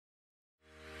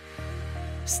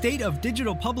State of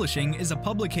Digital Publishing is a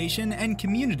publication and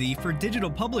community for digital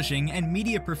publishing and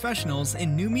media professionals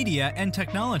in new media and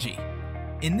technology.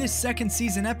 In this second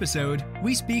season episode,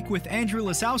 we speak with Andrew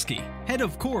Lisowski, head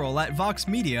of Coral at Vox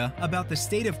Media, about the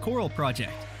State of Coral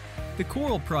project. The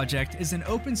Coral project is an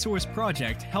open source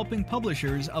project helping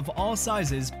publishers of all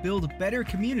sizes build better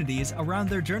communities around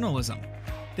their journalism.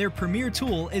 Their premier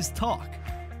tool is Talk.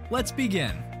 Let's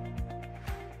begin.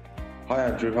 Hi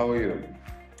Andrew, how are you?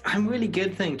 I'm really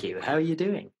good, thank you. How are you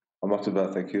doing? I'm not too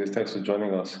bad, thank you. Thanks for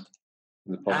joining us.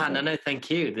 No, thank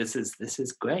you. This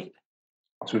is great.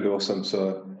 It's really awesome.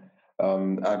 So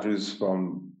Andrew's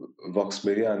from Vox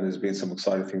Media, and there's been some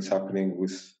exciting things happening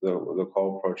with the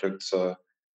Coral project. So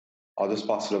I'll just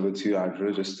pass it over to you,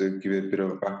 Andrew, just to give you a bit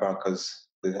of a background, because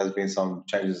there has been some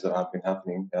changes that have been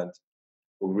happening, and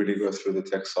we'll really go through the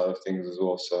tech side of things as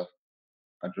well. So,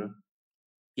 Andrew?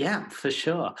 Yeah, for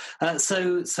sure.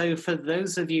 So for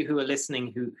those of you who are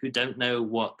listening who don't know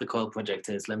what the Coral project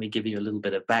is, let me give you a little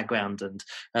bit of background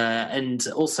and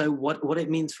also what it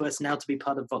means for us now to be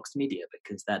part of Vox Media,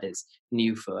 because that is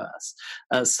new for us.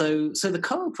 So the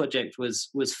Coral project was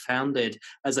founded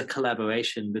as a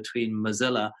collaboration between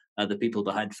Mozilla, the people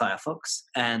behind Firefox,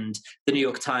 and the New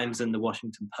York Times and the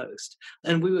Washington Post.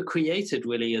 And we were created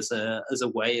really as a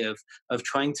way of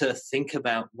trying to think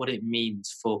about what it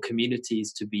means for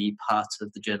communities to be part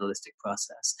of the journalistic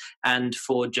process, and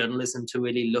for journalism to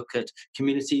really look at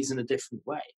communities in a different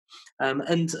way.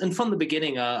 And from the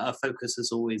beginning, our focus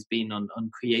has always been on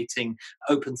creating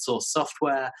open source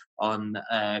software, on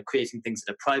creating things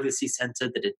that are privacy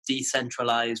centered, that are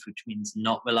decentralized, which means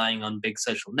not relying on big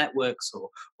social networks or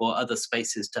other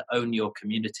spaces to own your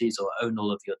communities or own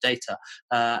all of your data,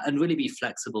 and really be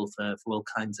flexible for all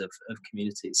kinds of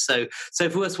communities. So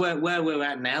for us, where we're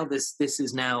at now, this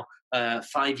is now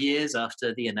 5 years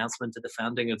after the announcement of the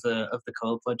founding of the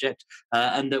Coral project,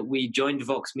 and that we joined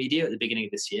Vox Media at the beginning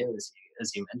of this year,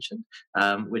 as you mentioned,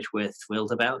 which we're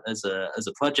thrilled about as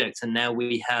a project. And now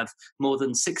we have more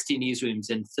than 60 newsrooms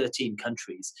in 13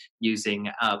 countries using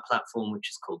our platform, which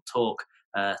is called Talk,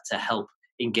 to help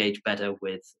engage better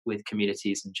with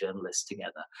communities and journalists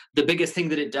together. The biggest thing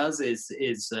that it does is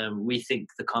rethink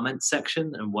the comments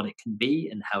section and what it can be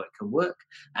and how it can work.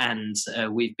 And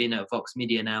we've been at Vox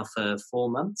Media now for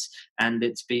 4 months, and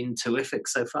it's been terrific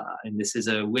so far. And this is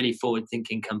a really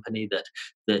forward-thinking company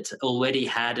that already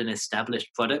had an established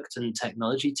product and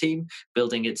technology team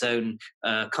building its own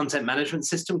content management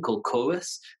system called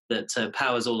Chorus that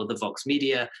powers all of the Vox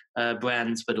Media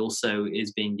brands, but also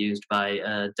is being used by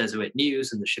Deseret News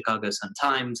and the Chicago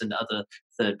Sun-Times and other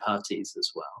third parties as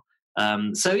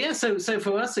well. So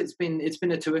for us, it's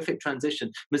been a terrific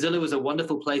transition. Mozilla was a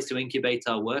wonderful place to incubate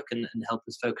our work and help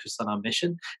us focus on our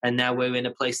mission. And now we're in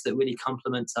a place that really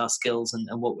complements our skills and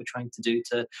what we're trying to do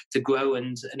to grow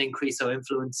and increase our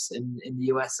influence in the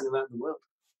US and around the world.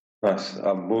 Nice.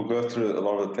 We'll go through a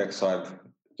lot of the tech side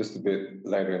just a bit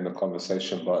later in the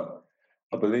conversation, but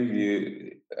I believe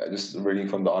you, just reading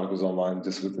from the articles online,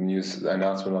 just with the news, the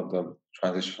announcement of the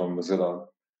transition from Mozilla,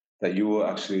 that you were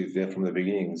actually there from the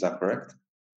beginning. Is that correct?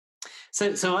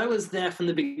 So I was there from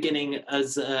the beginning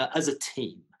as a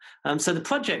team. So the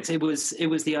project, it was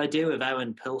the idea of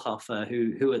Aaron Pilhofer,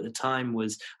 who at the time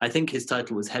was, I think his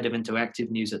title was head of interactive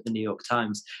news at the New York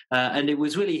Times, and it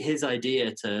was really his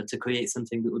idea to create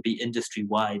something that would be industry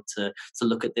wide to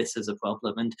look at this as a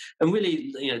problem. And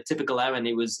really, typical Aaron,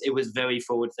 it was very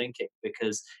forward thinking,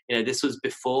 because this was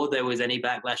before there was any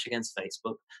backlash against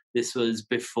Facebook. This was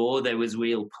before there was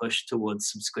real push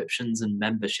towards subscriptions and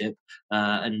membership,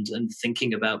 and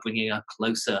thinking about bringing a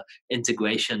closer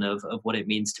integration of what it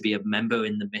means to be a member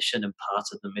in the mission and part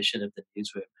of the mission of the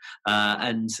newsroom.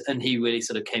 And he really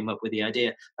sort of came up with the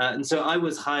idea. And so I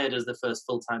was hired as the first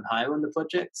full-time hire on the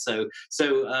project. So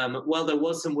while there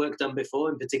was some work done before,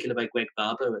 in particular by Greg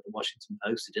Barber at the Washington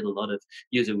Post, who did a lot of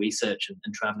user research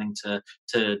and traveling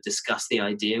to discuss the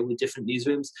idea with different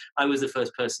newsrooms, I was the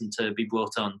first person to be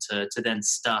brought on to then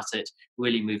start it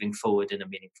really moving forward in a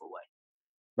meaningful way.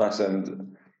 Nice.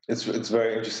 And it's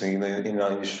very interesting. In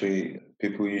our industry,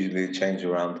 people usually change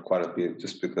around quite a bit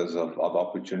just because of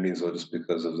opportunities or just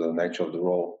because of the nature of the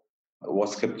role.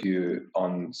 What's kept you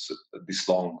on this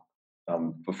long,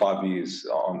 for 5 years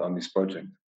on this project?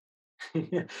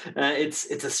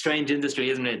 It's a strange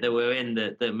industry, isn't it, that we're in,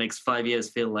 that makes 5 years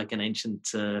feel like an ancient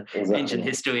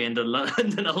history and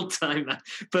an old timer.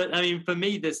 But I mean, for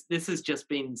me, this has just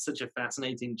been such a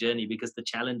fascinating journey, because the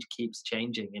challenge keeps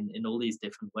changing in all these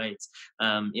different ways.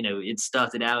 It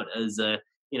started out as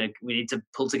we need to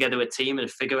pull together a team and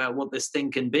figure out what this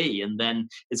thing can be. And then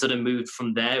it sort of moved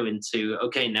from there into,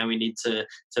 okay, now we need to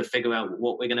figure out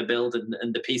what we're going to build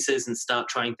and the pieces and start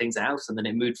trying things out. And then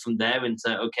it moved from there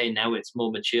into, okay, now it's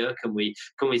more mature. Can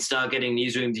we start getting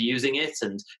newsrooms using it?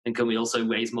 And can we also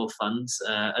raise more funds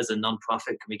as a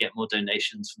non-profit? Can we get more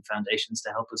donations from foundations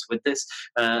to help us with this?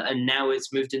 And now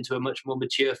it's moved into a much more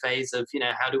mature phase of,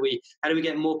 how do we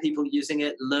get more people using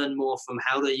it, learn more from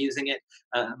how they're using it,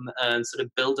 and sort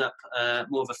of build up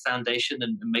more of a foundation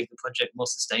and make the project more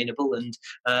sustainable,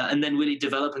 and then really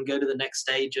develop and go to the next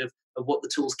stage of what the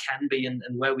tools can be and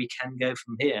where we can go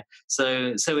from here.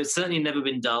 So it's certainly never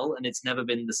been dull, and it's never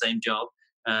been the same job.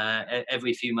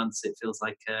 Every few months it feels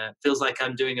like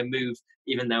I'm doing a move,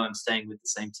 even though I'm staying with the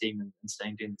same team and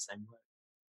staying doing the same work.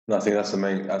 No, I think that's the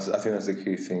main. I think that's the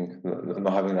key thing.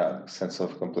 Not having that sense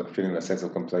of feeling that sense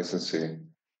of complacency.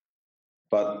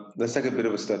 But let's take a bit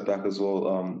of a step back as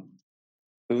well.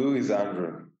 Who is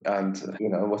Andrew, and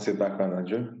what's your background,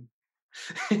 Andrew?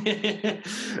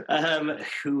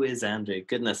 Who is Andrew?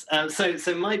 Goodness.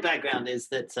 So my background is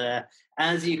that,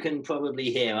 as you can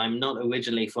probably hear, I'm not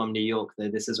originally from New York, though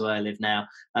this is where I live now.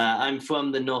 I'm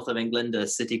from the north of England, a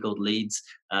city called Leeds,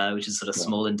 which is sort of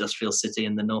small industrial city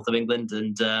in the north of England.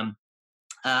 And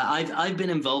I've been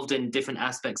involved in different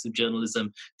aspects of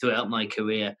journalism throughout my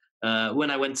career. When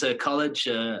I went to college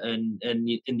in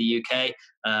the UK,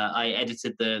 I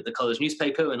edited the college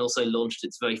newspaper and also launched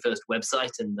its very first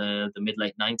website in the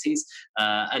mid-late 90s.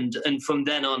 And from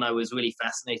then on, I was really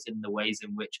fascinated in the ways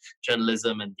in which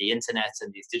journalism and the internet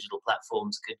and these digital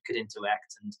platforms could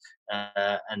interact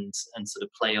and sort of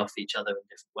play off each other in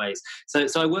different ways.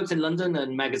 So I worked in London, a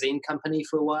magazine company,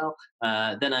 for a while.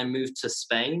 Then I moved to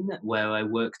Spain, where I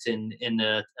worked in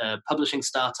a publishing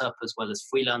startup as well as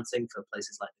freelancing for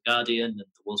places like The Guardian and the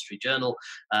Wall Street Journal.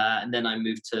 And then I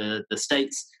moved to the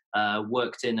States,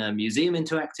 worked in a museum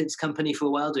interactives company for a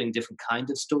while, doing different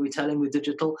kinds of storytelling with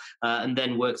digital, and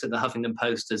then worked at the Huffington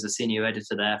Post as a senior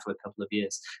editor there for a couple of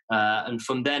years. And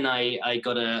from then I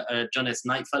got a John S.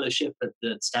 Knight Fellowship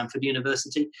at Stanford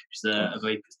University, which is a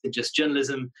very prestigious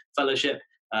journalism fellowship.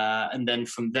 And then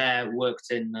from there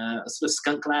worked in sort of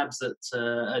skunk labs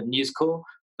at News Corp,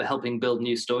 for helping build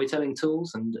new storytelling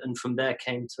tools, and from there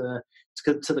came to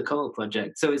the Coral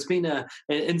Project. So it's been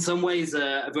in some ways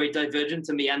a very divergent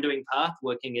and meandering path,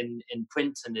 working in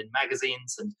print and in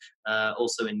magazines, and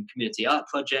also in community art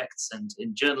projects and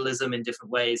in journalism in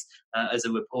different ways, as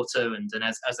a reporter and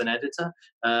as an editor.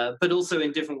 But also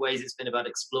in different ways, it's been about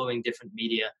exploring different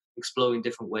media, exploring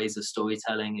different ways of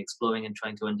storytelling, exploring and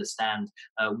trying to understand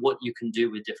what you can do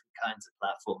with different kinds of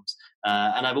platforms.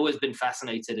 And I've always been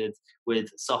fascinated with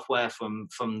software from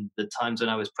the times when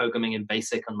I was programming in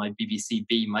BASIC on my BBC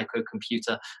B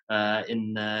microcomputer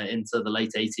into the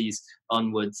late 80s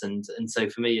onwards. And so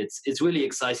for me, it's really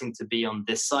exciting to be on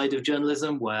this side of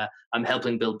journalism, where I'm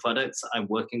helping build products. I'm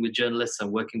working with journalists,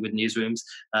 I'm working with newsrooms,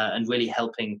 and really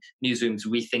helping newsrooms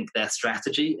rethink their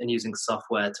strategy and using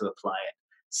software to apply it.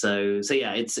 So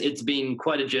yeah, it's been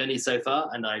quite a journey so far,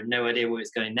 and I have no idea where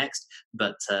it's going next.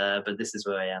 But this is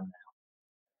where I am now.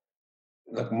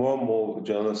 Like more and more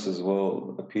journalists as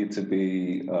well appear to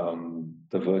be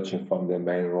diverging from their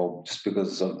main role, just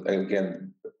because of,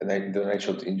 again, the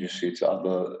nature of the industry to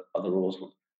other roles.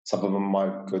 Some of them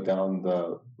might go down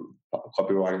the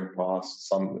copywriting path.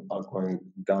 Some are going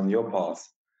down your path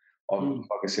of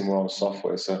focusing more on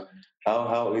software. So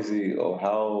how easy, or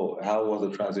how was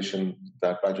the transition,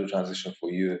 that gradual transition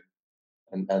for you,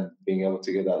 and being able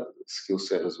to get that skill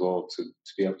set as well to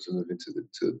be able to move into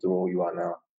the role you are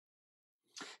now?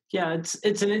 Yeah,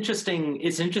 it's an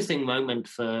interesting moment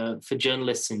for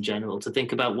journalists in general to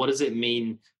think about, what does it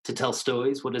mean to tell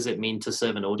stories? What does it mean to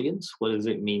serve an audience? What does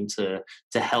it mean to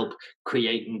help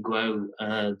create and grow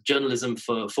journalism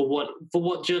for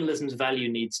what journalism's value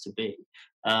needs to be?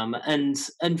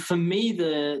 And for me,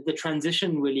 the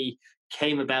transition really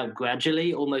came about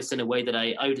gradually, almost in a way that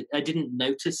I didn't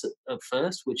notice at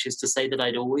first, which is to say that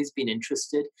I'd always been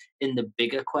interested in the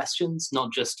bigger questions,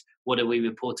 not just what are we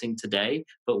reporting today,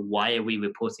 but why are we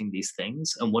reporting these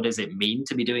things? And what does it mean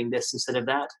to be doing this instead of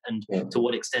that? And to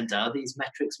what extent are these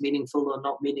metrics meaningful or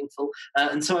not meaningful?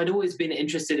 And so I'd always been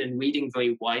interested in reading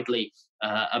very widely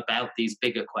about these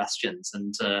bigger questions,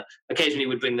 and occasionally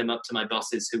would bring them up to my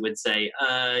bosses, who would say,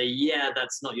 yeah,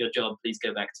 that's not your job. Please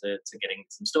go back to getting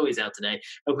some stories out today,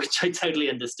 which I totally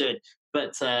understood.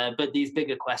 But these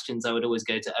bigger questions, I would always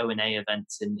go to O&A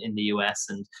events in the US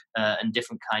and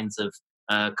different kinds of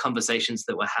conversations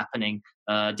that were happening,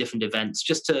 different events,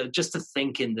 just to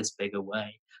think in this bigger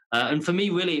way. And for me,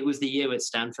 really, it was the year at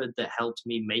Stanford that helped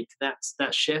me make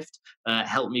that shift,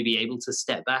 helped me be able to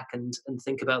step back and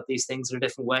think about these things in a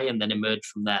different way, and then emerge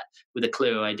from that with a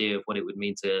clearer idea of what it would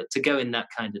mean to go in that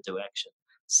kind of direction.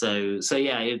 So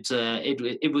yeah,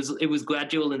 it was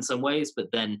gradual in some ways, but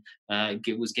then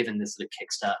it was given this sort of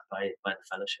kickstart by the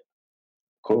fellowship.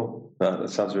 Cool. That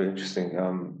sounds really interesting.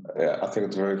 Yeah, I think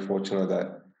it's very fortunate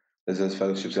that there's those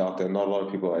fellowships out there. Not a lot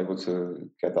of people are able to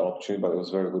get that opportunity, but it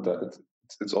was very good that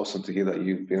it's awesome to hear that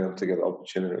you've been able to get the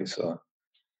opportunity. So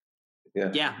yeah.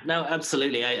 Yeah, no,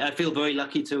 absolutely. I feel very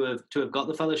lucky to have got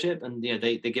the fellowship, and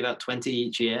they give out 20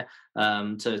 each year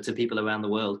to people around the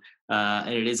world,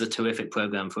 and it is a terrific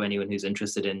program for anyone who's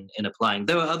interested in applying.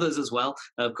 There are others as well.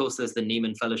 Of course, there's the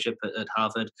Nieman Fellowship at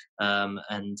Harvard,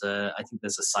 and I think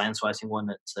there's a science writing one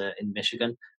in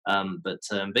Michigan. But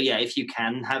yeah, if you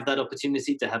can have that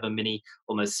opportunity to have a mini,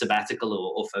 almost sabbatical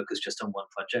or focus just on one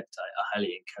project, I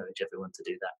highly encourage everyone to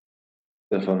do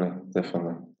that.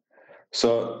 Definitely.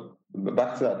 So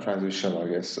back to that transition, I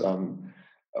guess.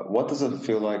 What does it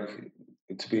feel like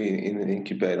to be in an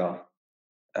incubator?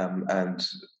 And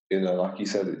like you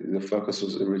said, the focus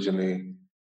was originally,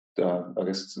 I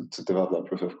guess, to develop that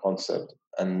proof of concept,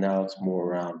 and now it's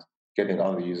more around getting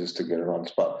other users to get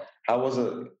around. But how was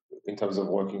it in terms of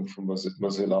working for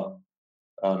Mozilla?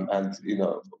 And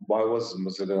why was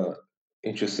Mozilla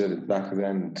interested back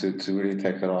then to really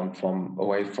take it on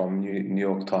away from New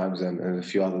York Times and a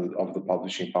few other of the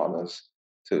publishing partners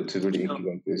to really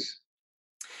incubate this?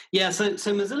 Yeah, so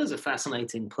Mozilla is a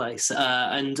fascinating place,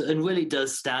 and really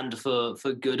does stand for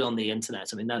good on the internet.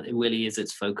 I mean, that it really is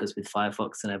its focus with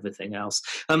Firefox and everything else.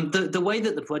 The way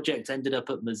that the project ended up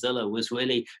at Mozilla was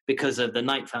really because of the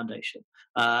Knight Foundation,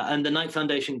 and the Knight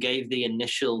Foundation gave the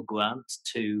initial grant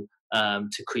to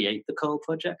create the Coral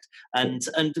project. And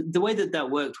the way that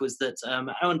worked was that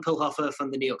Aaron Pulhofer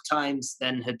from the New York Times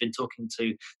then had been talking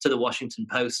to the Washington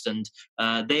Post, and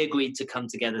they agreed to come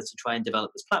together to try and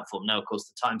develop this platform. Now, of course,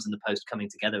 the Times and the Post coming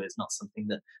together is not something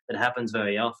that happens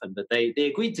very often, but they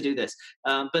agreed to do this.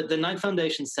 But the Knight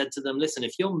Foundation said to them, listen,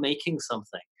 if you're making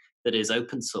something that is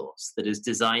open source, that is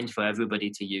designed for everybody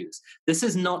to use, this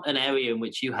is not an area in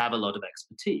which you have a lot of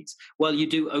expertise. While you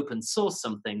do open source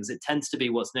some things, it tends to be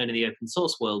what's known in the open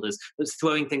source world as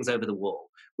throwing things over the wall,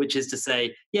 which is to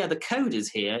say, yeah, the code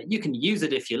is here, you can use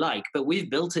it if you like, but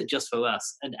we've built it just for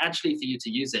us. And actually for you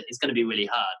to use it is going to be really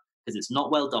hard because it's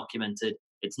not well documented.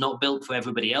 It's not built for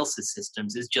everybody else's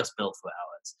systems. It's just built for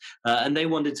ours. And they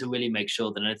wanted to really make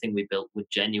sure that anything we built would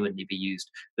genuinely be used,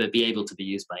 but be able to be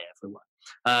used by everyone.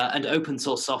 And open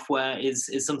source software is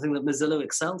something that Mozilla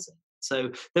excels in.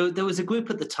 So there was a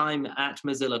group at the time at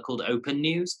Mozilla called Open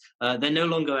News. They're no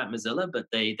longer at Mozilla, but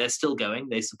they're still going.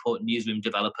 They support newsroom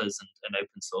developers and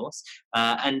open source.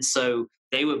 And so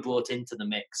they were brought into the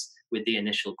mix with the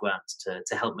initial grant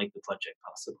to help make the project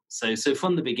possible. So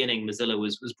from the beginning, Mozilla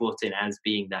was brought in as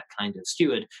being that kind of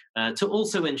steward to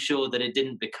also ensure that it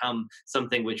didn't become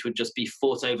something which would just be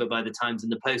fought over by the Times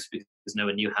and the Post because no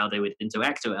one knew how they would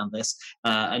interact around this,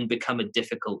 and become a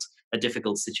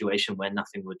difficult situation where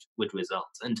nothing would result.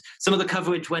 And some of the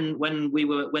coverage when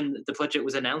the project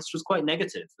was announced was quite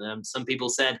negative. Some people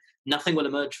said nothing will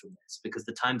emerge from this because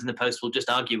the Times and the Post will just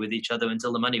argue with each other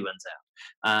until the money runs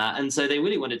out. And so they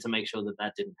really wanted to make sure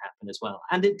that didn't happen as well.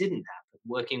 And it didn't happen.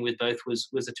 Working with both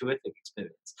was a terrific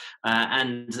experience.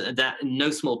 And that in no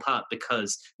small part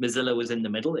because Mozilla was in the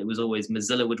middle. It was always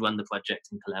Mozilla would run the project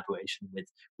in collaboration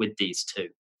with these two.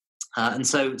 And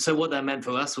so what that meant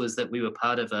for us was that we were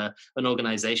part of an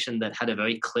organization that had a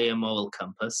very clear moral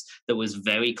compass, that was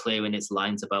very clear in its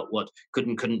lines about what could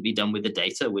and couldn't be done with the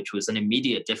data, which was an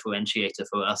immediate differentiator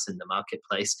for us in the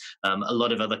marketplace. A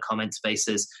lot of other comment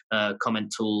spaces,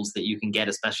 comment tools that you can get,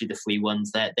 especially the free ones,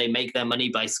 that they make their money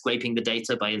by scraping the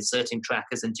data, by inserting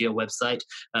trackers into your website,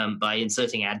 by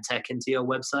inserting ad tech into your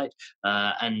website.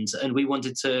 And we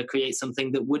wanted to create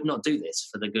something that would not do this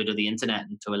for the good of the internet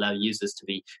and to allow users to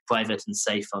be private and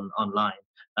safe online.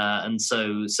 And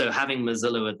so having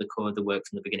Mozilla at the core of the work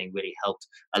from the beginning really helped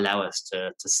allow us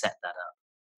to set that up.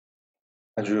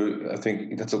 Andrew, I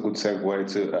think that's a good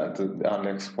segue to our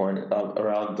next point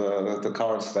around the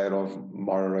current state of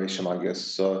moderation, I guess.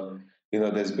 So,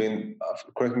 there's been,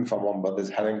 correct me if I'm wrong, but there's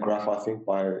Helen Graph, I think,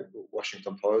 by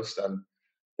Washington Post, and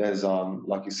there's,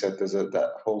 like you said, there's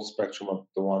that whole spectrum of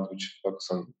the ones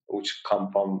which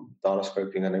come from data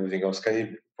scraping and everything else. Can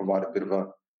you provide a bit of a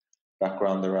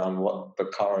background around what the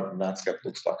current landscape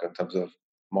looks like in terms of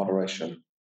moderation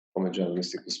from a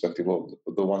journalistic perspective, or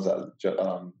the ones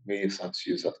that media sites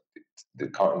use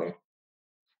currently?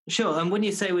 Sure. And when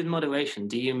you say with moderation,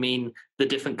 do you mean the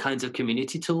different kinds of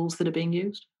community tools that are being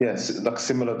used? Yes, like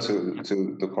similar to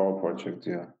the Coral project.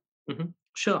 Yeah. Hmm.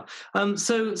 Sure.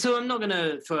 So I'm not going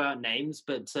to throw out names,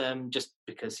 but just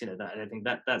because that I think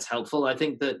that's helpful. I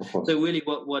think that Of course. so really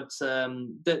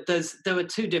there are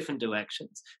two different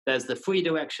directions. There's the free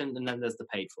direction, and then there's the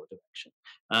paid for direction.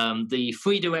 The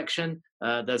free direction,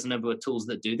 there's a number of tools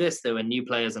that do this. There are new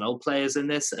players and old players in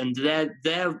this, and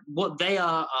they're what they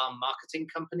are marketing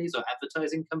companies or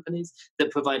advertising companies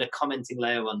that provide a commenting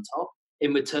layer on top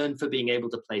in return for being able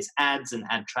to place ads and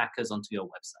ad trackers onto your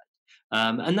website.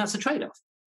 And that's a trade-off.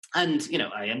 And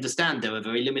I understand there are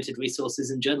very limited resources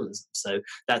in journalism, so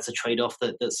that's a trade-off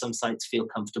that some sites feel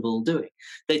comfortable doing.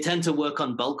 They tend to work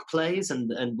on bulk plays,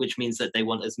 and which means that they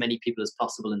want as many people as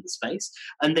possible in the space.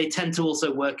 And they tend to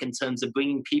also work in terms of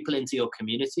bringing people into your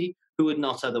community who would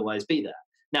not otherwise be there.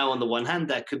 Now, on the one hand,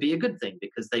 that could be a good thing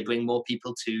because they bring more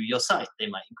people to your site. They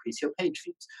might increase your page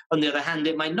views. On the other hand,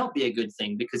 it might not be a good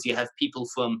thing because you have people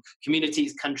from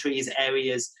communities, countries,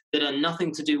 areas that are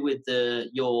nothing to do with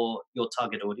your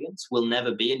target audience, will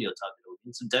never be in your target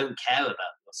audience, and don't care about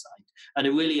your site, and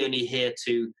are really only here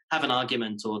to have an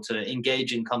argument or to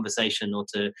engage in conversation or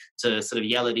to sort of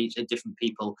yell at different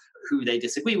people who they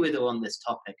disagree with or on this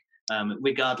topic,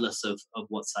 regardless of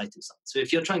what site it's on. So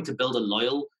if you're trying to build a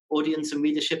loyal audience and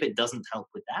readership, it doesn't help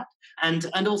with that. And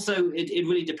also it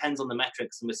really depends on the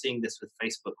metrics. And we're seeing this with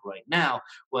Facebook right now,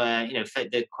 where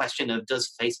the question of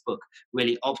does Facebook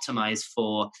really optimize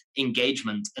for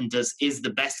engagement, and is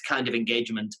the best kind of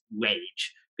engagement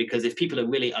rage? Because if people are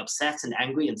really upset and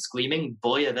angry and screaming,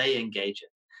 boy, are they engaging.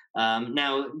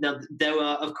 Now, there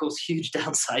are, of course, huge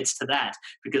downsides to that,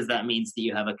 because that means that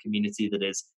you have a community that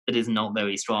is not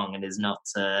very strong and is not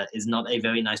a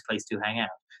very nice place to hang out.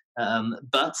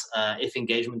 But if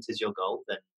engagement is your goal,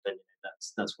 then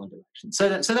that's one direction. So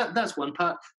that's one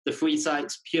part. The free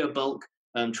sites, pure bulk,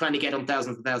 trying to get on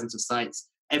thousands and thousands of sites.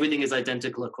 Everything is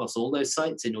identical across all those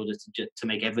sites in order to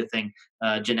make everything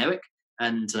generic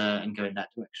and go in that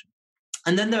direction.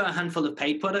 And then there are a handful of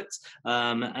paid products,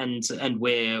 and I'll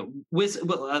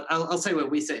say where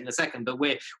we sit in a second, but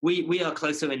we are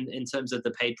closer in terms of the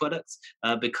paid products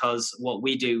because what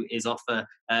we do is offer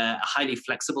a highly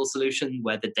flexible solution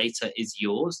where the data is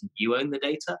yours and you own the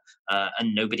data,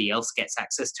 and nobody else gets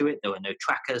access to it. There are no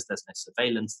trackers, there's no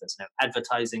surveillance, there's no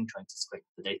advertising trying to scrape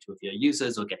the data of your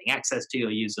users or getting access to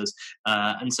your users,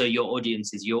 and so your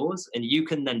audience is yours, and you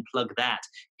can then plug that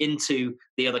into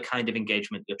the other kind of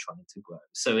engagement you're trying to grow.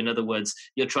 So in other words,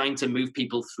 you're trying to move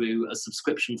people through a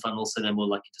subscription funnel so they're more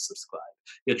likely to subscribe.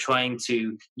 You're trying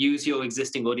to use your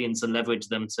existing audience and leverage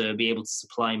them to be able to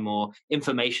supply more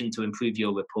information to improve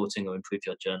your reporting or improve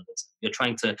your journalism. You're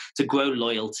trying to grow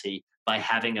loyalty by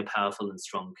having a powerful and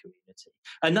strong community.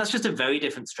 And that's just a very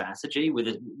different strategy.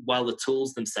 While the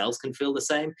tools themselves can feel the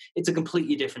same, it's a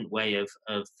completely different way of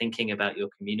thinking about your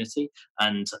community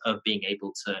and of being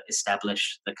able to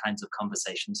establish the kinds of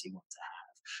conversations you want to have.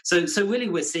 So really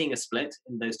we're seeing a split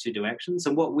in those two directions.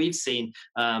 And what we've seen,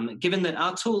 given that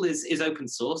our tool is open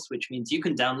source, which means you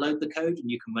can download the code and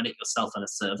you can run it yourself on a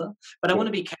server. But I want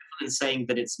to be careful in saying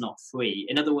that it's not free.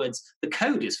 In other words, the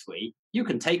code is free. You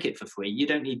can take it for free. You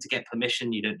don't need to get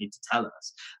permission. You don't need to tell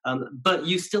us. But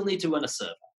you still need to run a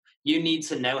server. You need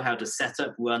to know how to set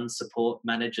up, run, support,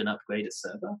 manage, and upgrade a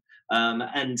server.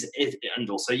 And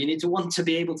also you need to want to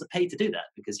be able to pay to do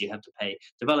that, because you have to pay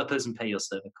developers and pay your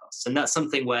server costs. And that's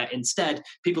something where instead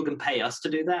people can pay us to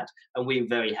do that, and we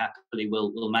very happily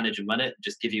will manage and run it,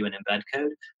 just give you an embed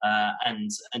code,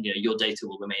 and your data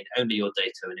will remain only your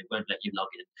data, and it won't let you log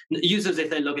in. Users,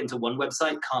 if they log into one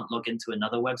website, can't log into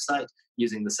another website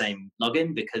using the same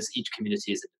login, because each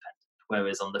community is independent.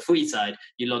 Whereas on the free side,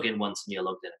 you log in once and you're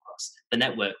logged in across the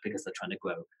network, because they're trying to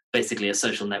grow basically a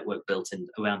social network built in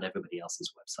around everybody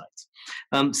else's websites.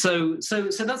 So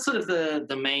that's sort of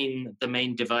the main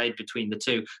divide between the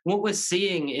two. What we're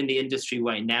seeing in the industry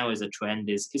right now as a trend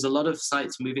is a lot of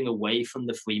sites moving away from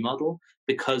the free model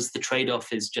because the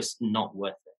trade-off is just not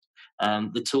worth it.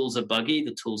 The tools are buggy,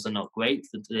 the tools are not great,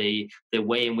 the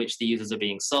way in which the users are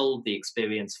being sold, the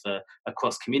experience for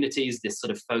across communities, this sort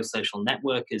of faux social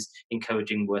network is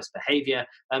encouraging worse behavior,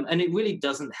 and it really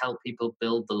doesn't help people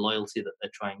build the loyalty that they're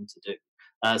trying to do.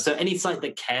 So any site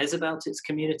that cares about its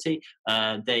community,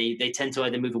 they tend to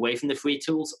either move away from the free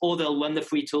tools, or they'll run the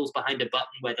free tools behind a button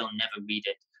where they'll never read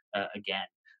it again.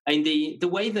 I mean, the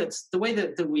way that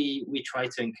we try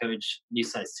to encourage new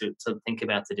sites to think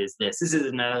about it is this. This is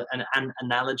an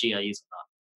analogy I use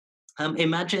a lot.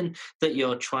 Imagine that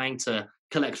you're trying to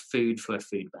collect food for a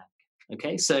food bank.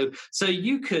 Okay, so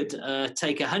you could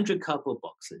take 100 cardboard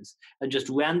boxes and just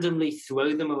randomly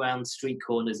throw them around street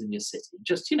corners in your city.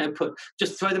 Just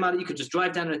just throw them out. You could just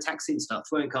drive down in a taxi and start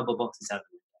throwing cardboard boxes out of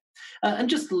the window, and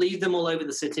just leave them all over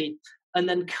the city, and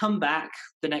then come back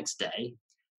the next day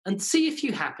and see if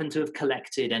you happen to have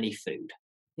collected any food.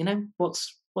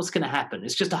 What's going to happen?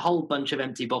 It's just a whole bunch of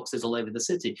empty boxes all over the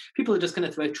city. People are just going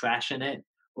to throw trash in it,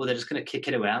 or they're just going to kick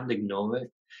it around, ignore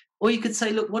it. Or you could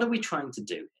say, look, what are we trying to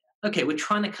do here? Okay, we're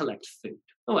trying to collect food.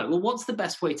 All right, well, what's the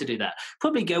best way to do that?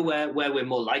 Probably go where we're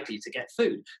more likely to get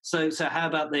food. So how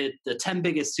about the 10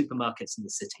 biggest supermarkets in the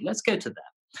city? Let's go to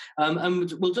them.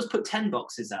 And we'll just put 10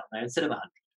 boxes out there instead of 100.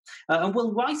 And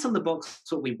we'll write on the box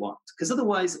what we want, because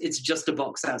otherwise it's just a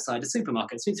box outside a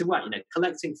supermarket. So you need to write,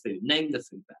 collecting food, name the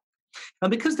food bank.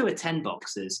 And because there were 10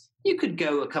 boxes, you could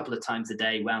go a couple of times a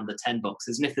day around the 10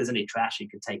 boxes, and if there's any trash, you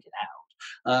could take it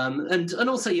out. And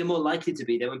also, you're more likely to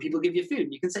be there when people give you food.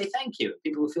 You can say thank you.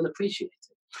 People will feel appreciated.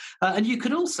 And you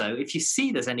could also, if you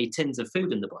see there's any tins of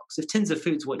food in the box, if tins of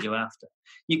food's what you're after,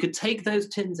 you could take those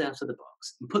tins out of the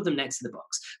box and put them next to the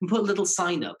box and put a little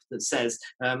sign up that says,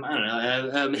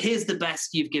 here's the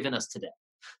best you've given us today.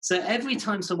 So every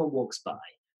time someone walks by,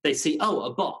 they see, oh,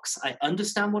 a box. I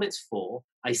understand what it's for.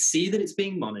 I see that it's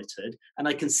being monitored, and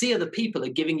I can see other people are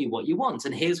giving you what you want.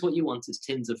 And here's what you want is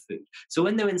tins of food. So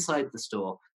when they're inside the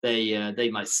store, they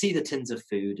might see the tins of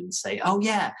food and say, oh,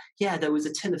 yeah, there was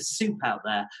a tin of soup out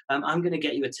there. I'm going to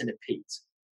get you a tin of peas.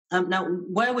 Now,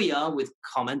 where we are with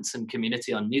comments and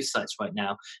community on news sites right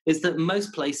now is that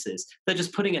most places, they're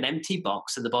just putting an empty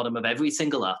box at the bottom of every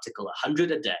single article, 100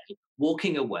 a day,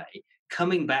 walking away,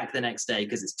 coming back the next day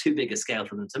because it's too big a scale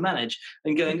for them to manage,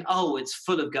 and going, oh, it's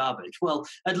full of garbage. Well,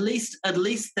 at least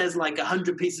there's like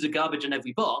 100 pieces of garbage in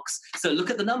every box. So look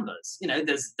at the numbers.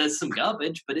 There's some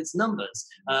garbage, but it's numbers.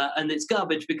 And it's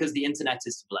garbage because the internet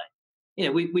is to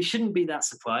blame. We shouldn't be that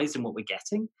surprised in what we're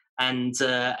getting. And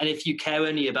if you care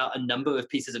only about a number of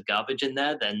pieces of garbage in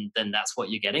there, then that's what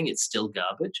you're getting. It's still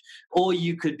garbage. Or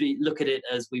you could look at it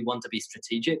as, we want to be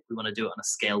strategic. We want to do it on a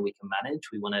scale we can manage.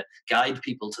 We want to guide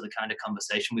people to the kind of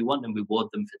conversation we want and reward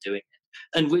them for doing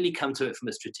it, and really come to it from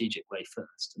a strategic way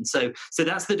first. And so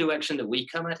that's the direction that we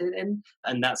come at it in.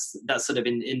 And that's sort of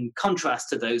in contrast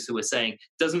to those who are saying,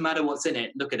 doesn't matter what's in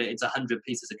it. Look at it. It's 100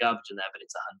 pieces of garbage in there, but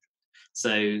it's 100.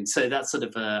 So that's sort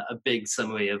of a big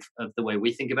summary of the way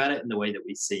we think about it and the way that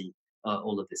we see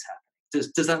all of this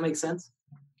happening. Does that make sense?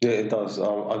 Yeah, it does.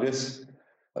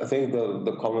 I think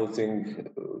the common thing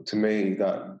to me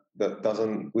that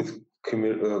doesn't, with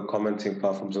commenting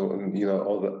platforms, and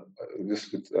all the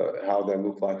just with how they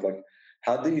look like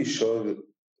how do you show that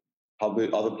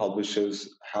other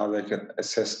publishers how they can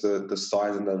assess the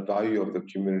size and the value of the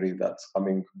community that's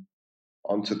coming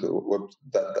onto the web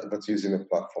that's using the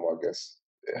platform, I guess?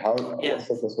 What's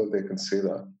the best way they can see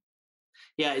that?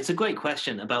 Yeah, it's a great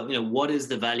question about what is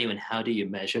the value and how do you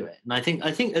measure it. And I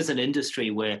think as an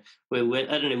industry we're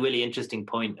at a really interesting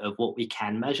point of what we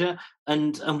can measure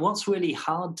and what's really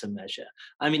hard to measure.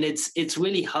 I mean, it's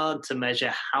really hard to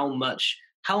measure how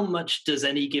much does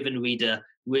any given reader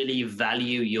really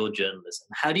value your journalism.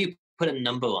 How do you put a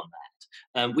number on that?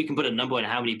 We can put a number on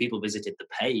how many people visited the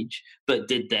page, but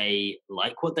did they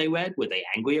like what they read? Were they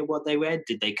angry at what they read?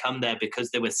 Did they come there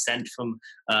because they were sent from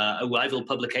a rival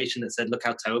publication that said, look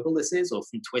how terrible this is, or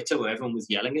from Twitter where everyone was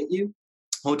yelling at you?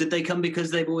 Or did they come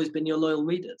because they've always been your loyal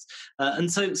readers?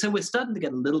 And so we're starting to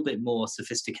get a little bit more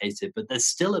sophisticated, but there's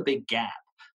still a big gap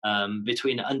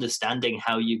between understanding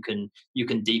how you can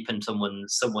deepen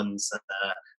someone's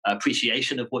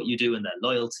appreciation of what you do and their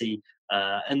loyalty.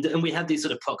 And we have these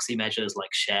sort of proxy measures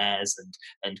like shares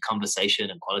and conversation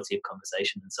and quality of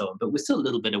conversation and so on. But we're still a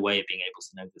little bit away of being able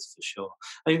to know this for sure.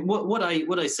 I mean, what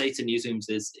I say to newsrooms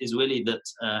is really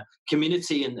that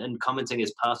community and commenting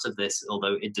is part of this,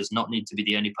 although it does not need to be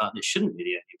the only part, and it shouldn't be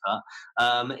the only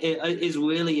part. It is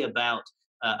really about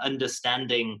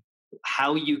understanding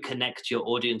how you connect your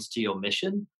audience to your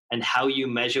mission, and how you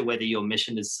measure whether your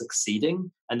mission is succeeding,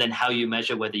 and then how you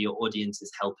measure whether your audience is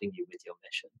helping you with your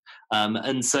mission.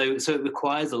 And so it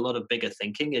requires a lot of bigger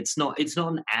thinking. It's not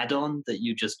an add-on that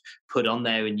you just put on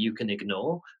there and you can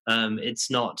ignore.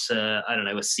 It's not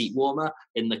a seat warmer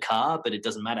in the car, but it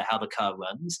doesn't matter how the car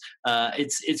runs.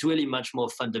 It's really much more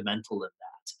fundamental than that.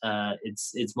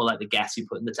 It's more like the gas you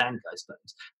put in the tank, I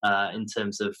suppose, in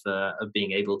terms of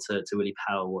being able to really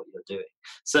power what you're doing.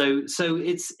 So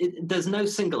there's no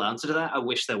single answer to that. I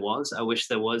wish there was.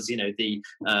 The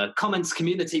comments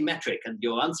community metric, and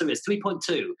your answer is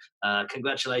 3.2.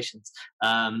 Congratulations.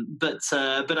 But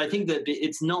I think that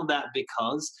it's not that,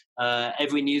 because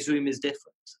every newsroom is different.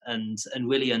 and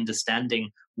really understanding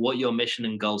what your mission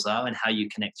and goals are and how you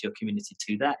connect your community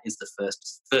to that is the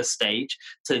first stage,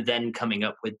 to then coming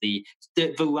up with the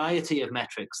variety of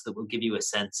metrics that will give you a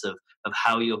sense of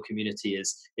how your community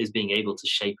is being able to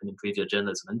shape and improve your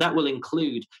journalism. And that will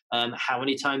include how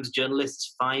many times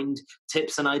journalists find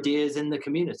tips and ideas in the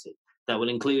community. That will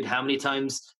include how many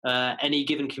times any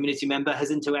given community member has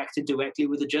interacted directly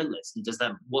with a journalist, and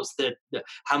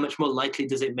how much more likely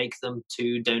does it make them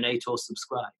to donate or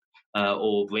subscribe,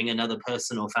 or bring another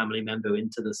person or family member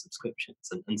into the subscriptions,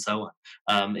 and so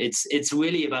on. It's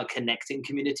really about connecting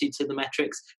community to the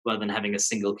metrics rather than having a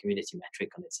single community metric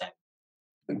on its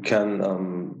own.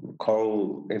 Can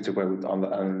Coral integrate with other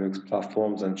analytics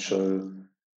platforms and show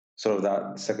sort of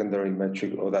that secondary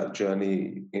metric or that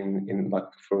journey in like,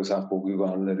 for example, Google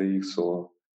Analytics or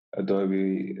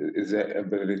Adobe? Is there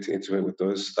ability to integrate with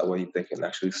those? That way they can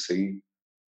actually see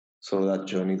sort of that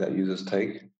journey that users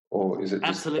take? Or is it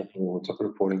just a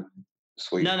reporting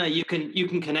suite? No, you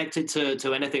can connect it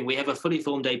to anything. We have a fully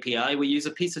formed API. We use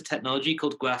a piece of technology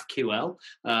called GraphQL,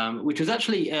 which was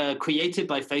actually created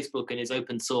by Facebook and is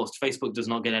open sourced. Facebook does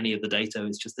not get any of the data.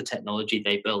 It's just the technology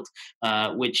they built,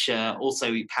 which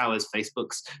also powers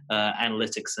Facebook's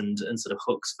analytics and sort of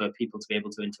hooks for people to be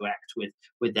able to interact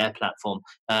with their platform.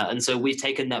 And so we've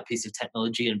taken that piece of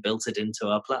technology and built it into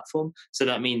our platform. So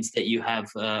that means that you have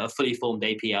a fully formed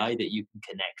API that you can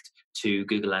connect to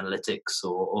Google Analytics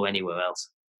or anywhere else.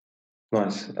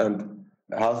 Nice. And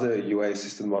how's the UA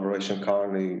assisted moderation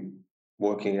currently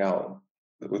working out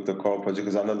with the Coral project?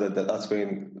 Because I know that's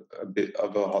been a bit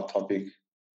of a hot topic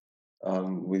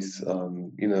with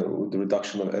the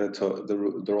reduction of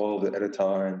the role of the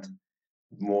editor, and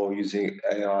more using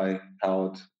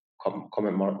AI-powered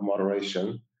comment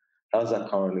moderation. How's that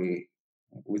currently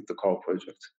with the Coral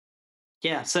project?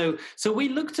 Yeah, so we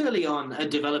looked early on at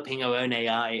developing our own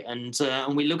AI, and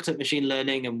we looked at machine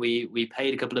learning, and we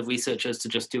paid a couple of researchers to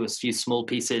just do a few small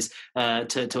pieces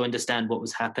to understand what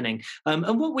was happening.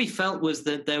 And what we felt was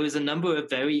that there was a number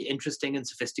of very interesting and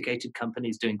sophisticated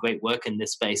companies doing great work in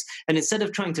this space. And instead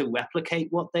of trying to replicate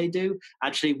what they do,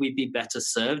 actually we'd be better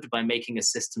served by making a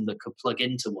system that could plug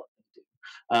into what they do.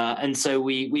 And so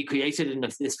we created it in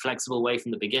this flexible way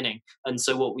from the beginning. And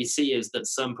so what we see is that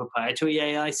some proprietary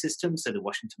AI systems, so the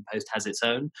Washington Post has its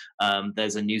own.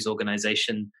 There's a news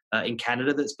organization in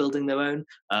Canada that's building their own.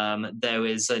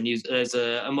 There's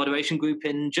a moderation group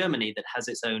in Germany that has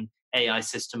its own AI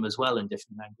system as well in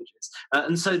different languages,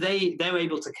 and so they're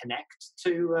able to connect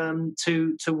to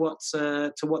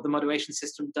what the moderation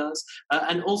system does,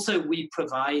 and also we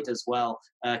provide as well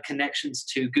connections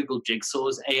to Google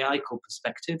Jigsaw's AI called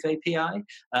Perspective API,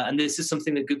 and this is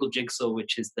something that Google Jigsaw,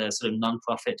 which is the sort of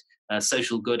non-profit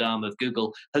social good arm of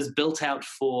Google, has built out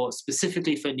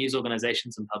specifically for news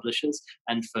organizations and publishers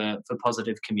and for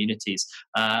positive communities.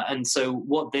 And so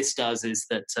what this does is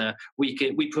that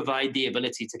we provide the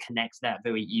ability to connect that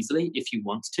very easily if you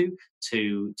want to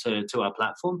our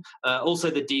platform. Also,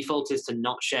 the default is to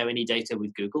not share any data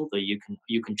with Google, though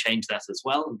you can change that as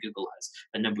well. And Google has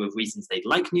a number of reasons they'd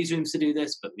like newsrooms to do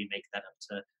this, but we make that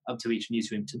up to each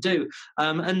newsroom to do.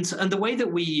 And the way that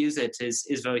we use it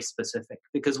is very specific,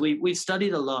 because we've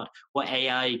studied a lot what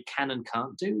AI can and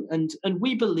can't do, and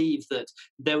we believe that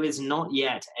there is not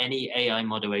yet any AI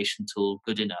moderation tool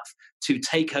good enough to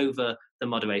take over the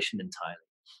moderation entirely.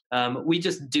 We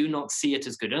just do not see it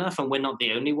as good enough, and we're not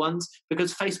the only ones,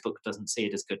 because Facebook doesn't see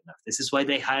it as good enough. This is why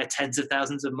they hire tens of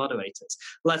thousands of moderators,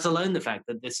 let alone the fact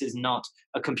that this is not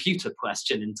a computer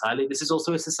question entirely. This is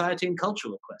also a society and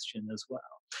cultural question as well.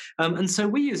 And so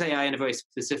we use AI in a very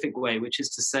specific way, which is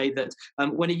to say that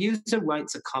when a user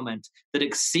writes a comment that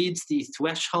exceeds the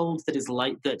threshold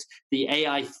that the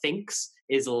AI thinks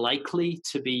is likely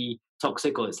to be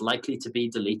toxic or it's likely to be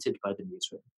deleted by the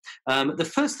newsroom, the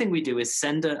first thing we do is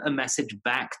send a message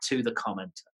back to the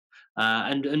commenter.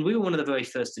 And we were one of the very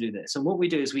first to do this. And what we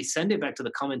do is we send it back to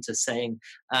the commenter saying,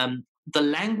 the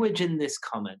language in this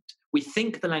comment, we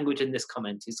think the language in this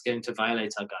comment is going to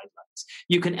violate our guidelines.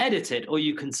 You can edit it or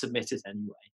you can submit it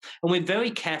anyway. And we're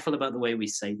very careful about the way we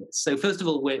say this. So first of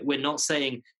all, we're not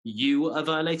saying you are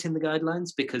violating the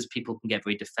guidelines, because people can get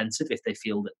very defensive if they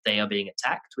feel that they are being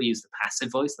attacked. We use the passive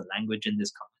voice, the language in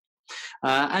this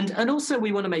comment. And also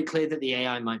we want to make clear that the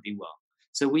AI might be wrong.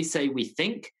 So we say we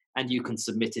think, and you can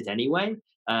submit it anyway,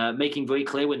 making very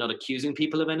clear we're not accusing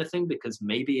people of anything, because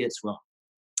maybe it's wrong.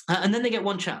 And then they get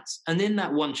one chance. And in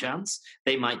that one chance,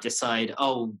 they might decide,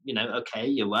 okay,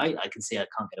 you're right. I can see I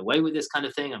can't get away with this kind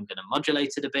of thing. I'm going to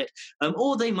modulate it a bit.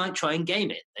 Or they might try and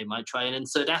game it. They might try and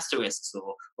insert asterisks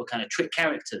or kind of trick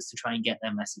characters to try and get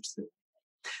their message through.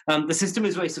 The system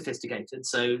is very sophisticated,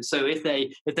 so if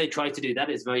they try to do that,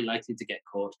 it's very likely to get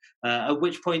caught. At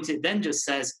which point it then just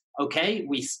says, okay,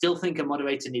 we still think a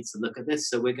moderator needs to look at this,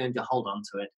 so we're going to hold on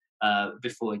to it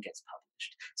before it gets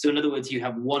published. So in other words, you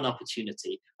have one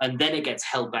opportunity, and then it gets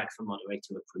held back for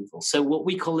moderator approval. So what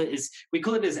we call it is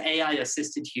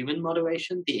AI-assisted human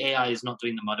moderation. The AI is not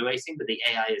doing the moderating, but the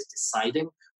AI is deciding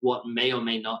what may or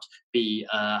may not be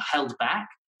held back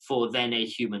for then a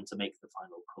human to make the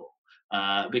final call.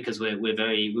 Because we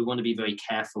want to be very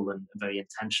careful and very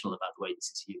intentional about the way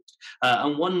this is used.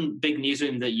 And one big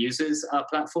newsroom that uses our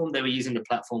platform, they were using the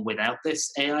platform without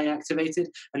this AI activated,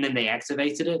 and then they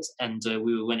activated it, and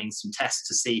we were running some tests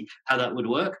to see how that would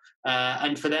work.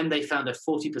 And for them, they found a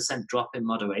 40% drop in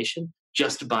moderation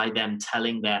just by them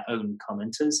telling their own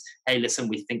commenters, hey, listen,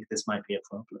 we think this might be a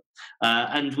problem.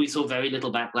 And we saw very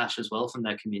little backlash as well from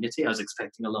their community. I was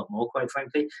expecting a lot more, quite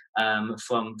frankly,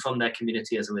 from their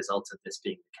community as a result of this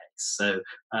being the case.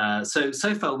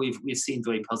 So far, we've seen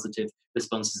very positive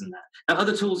responses in that. Now,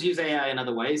 other tools use AI in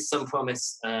other ways. Some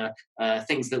promise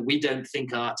things that we don't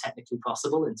think are technically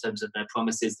possible in terms of their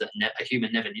promises that a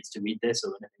human never needs to read this or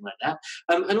anything like that.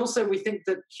 And also, we think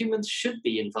that humans should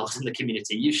be involved in the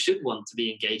community. You should want to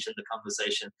be engaged in the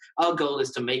conversation. Our goal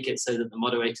is to make it so that the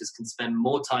moderators can spend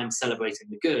more time celebrating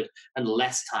the good and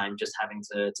less time just having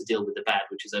to deal with the bad,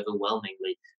 which is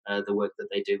overwhelmingly the work that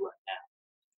they do right now.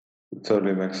 It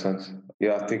totally makes sense.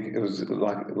 Yeah, I think it was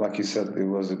like you said, it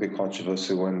was a big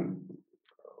controversy when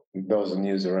there was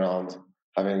news around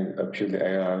having a purely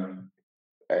an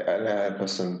AI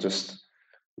person just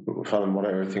trying to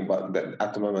monitor everything, but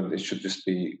at the moment it should just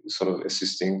be sort of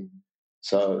assisting.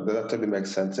 So that totally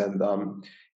makes sense. And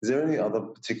is there any other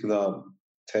particular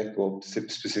tech or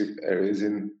specific areas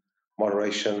in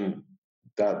moderation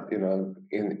that,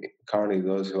 in currently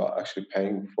those who are actually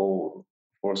paying for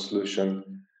a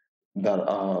solution that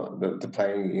they're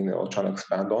playing, or trying to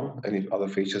expand on? Any other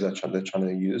features that they're trying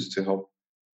to use to help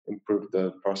improve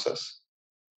the process?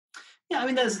 Yeah, I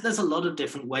mean, there's a lot of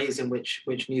different ways in which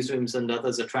newsrooms and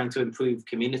others are trying to improve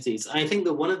communities. I think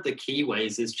that one of the key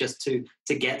ways is just to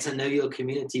get to know your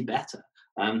community better,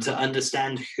 to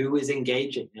understand who is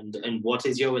engaging and what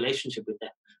is your relationship with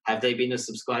them. Have they been a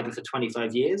subscriber for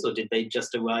 25 years, or did they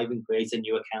just arrive and create a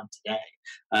new account today?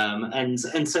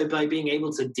 And so by being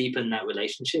able to deepen that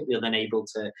relationship, you're then able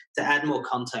to add more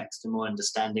context and more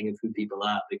understanding of who people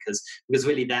are, because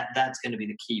really that's going to be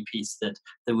the key piece that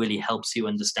really helps you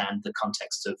understand the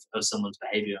context of someone's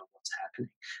behavior and what's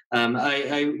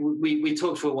happening. We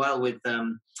talked for a while with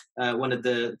one of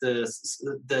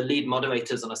the lead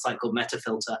moderators on a site called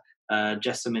Metafilter,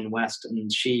 Jessamine West, and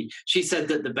she said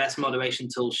that the best moderation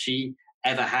tool she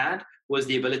ever had was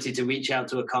the ability to reach out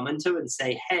to a commenter and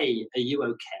say, hey, are you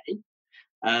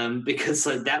okay? Because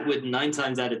that would 9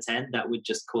 times out of 10, that would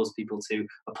just cause people to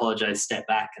apologize, step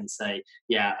back and say,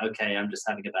 yeah, okay, I'm just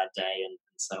having a bad day, and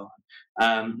so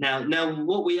on. Now,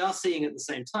 what we are seeing at the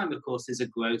same time, of course, is a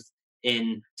growth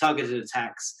in targeted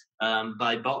attacks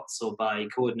by bots or by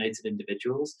coordinated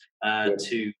individuals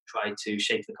to try to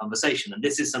shape the conversation. And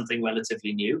this is something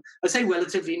relatively new. I say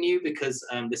relatively new because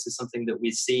this is something that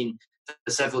we've seen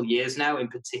for several years now, in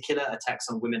particular attacks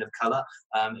on women of color,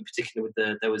 in particular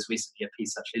there was recently a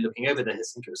piece actually looking over I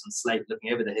think it was on Slate,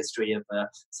 looking over the history of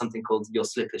something called Your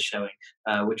Slip is Showing,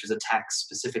 which was attacks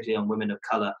specifically on women of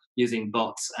color using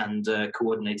bots and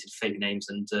coordinated fake names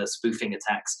and spoofing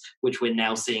attacks, which we're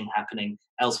now seeing happening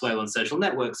elsewhere on social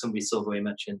networks, and we saw very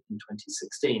much in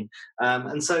 2016.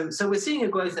 And so we're seeing a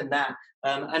growth in that.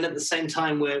 And at the same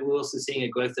time, we're also seeing a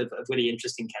growth of really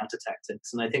interesting counter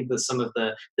tactics. And I think that some of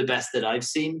the best that I've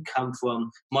seen come from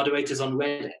moderators on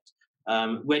Reddit.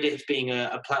 Reddit being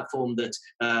a platform that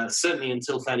certainly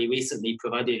until fairly recently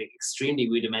provided extremely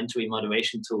rudimentary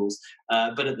moderation tools,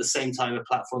 but at the same time a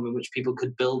platform in which people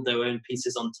could build their own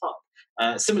pieces on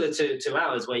top. Similar to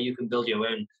ours, where you can build your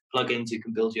own plugins, you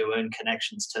can build your own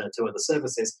connections to other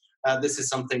services. This is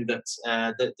something that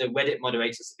the Reddit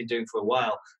moderators have been doing for a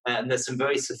while, and there's some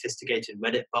very sophisticated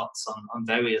Reddit bots on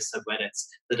various subreddits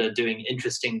that are doing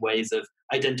interesting ways of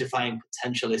identifying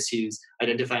potential issues,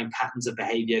 identifying patterns of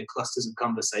behavior, clusters of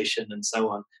conversation, and so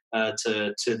on,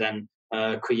 to then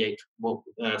create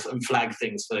and flag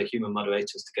things for human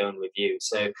moderators to go and review.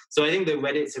 So I think that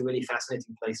Reddit's a really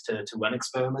fascinating place to run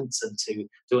experiments and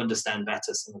to understand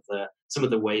better some of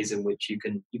the ways in which you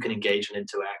can engage and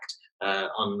interact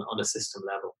on a system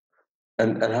level.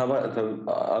 And how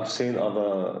about I've seen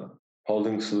other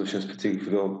polling solutions, particularly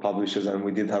for publishers, and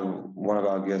we did have one of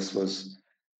our guests was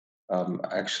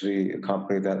actually a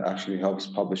company that actually helps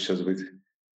publishers with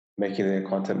making their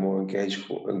content more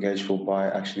engageful by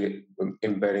actually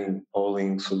embedding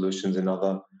polling solutions and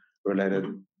other related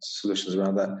solutions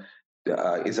around that.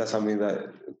 Is that something that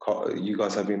you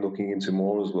guys have been looking into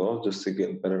more as well, just to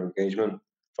get better engagement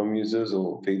from users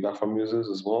or feedback from users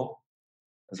as well?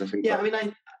 Yeah, I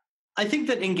mean, I think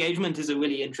that engagement is a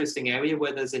really interesting area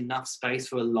where there's enough space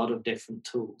for a lot of different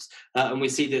tools. And we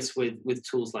see this with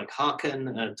tools like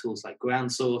Hearken, tools like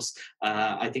GroundSource.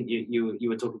 I think you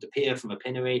were talking to Pia from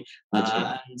Opinory,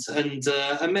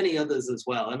 and many others as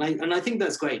well. And I think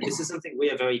that's great. This is something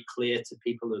we are very clear to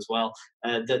people as well,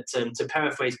 that to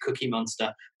paraphrase Cookie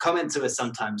Monster, comments are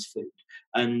sometimes food.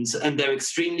 And they're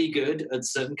extremely good at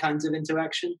certain kinds of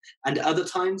interaction. And other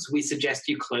times we suggest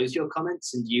you close your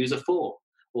comments and use a form,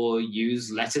 or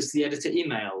use letters to the editor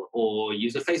email, or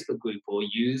use a Facebook group, or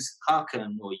use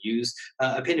Hearken, or use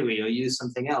Opinory, or use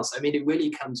something else. I mean, it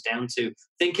really comes down to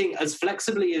thinking as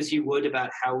flexibly as you would about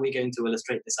how we're going to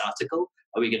illustrate this article.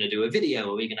 Are we going to do a video?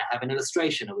 Are we going to have an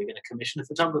illustration? Are we going to commission a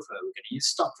photographer? Are we going to use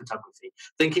stock photography?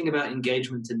 Thinking about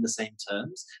engagement in the same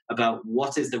terms, about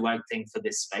what is the right thing for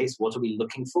this space? What are we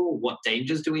looking for? What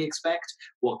dangers do we expect?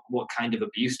 What kind of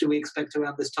abuse do we expect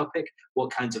around this topic?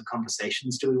 What kinds of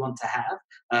conversations do we want to have?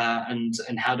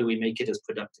 And how do we make it as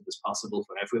productive as possible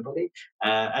for everybody?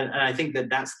 And I think that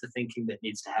that's the thinking that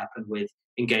needs to happen with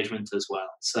engagement as well.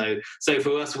 So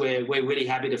for us, we're really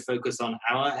happy to focus on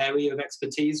our area of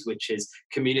expertise, which is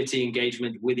community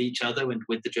engagement with each other and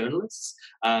with the journalists.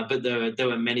 But there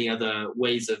are many other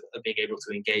ways of being able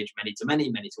to engage many to many,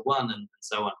 many to one, and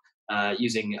so on,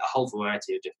 using a whole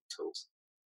variety of different tools.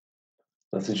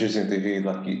 That's interesting to hear.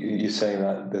 Like you're saying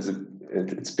that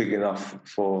it's big enough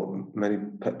for many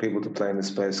people to play in the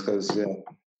space, because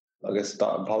I guess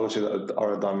publishers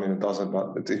are a dominant doesn't.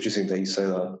 But it's interesting that you say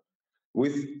that.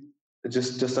 With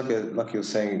just like you're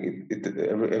saying,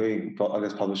 every I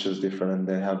guess publisher is different and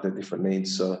they have their different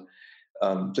needs. So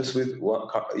just with what,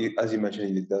 as you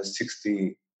mentioned, there's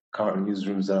 60 current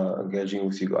newsrooms that are engaging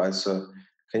with you guys. So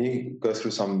can you go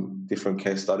through some different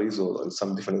case studies or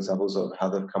some different examples of how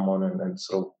they've come on and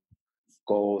sort of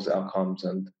goals, outcomes,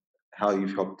 and how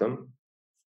you've helped them?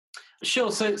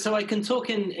 Sure. So I can talk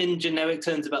in generic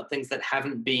terms about things that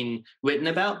haven't been written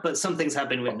about, but some things have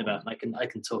been written about, and I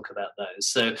can talk about those.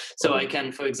 So I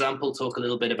can, for example, talk a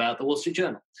little bit about the Wall Street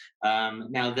Journal.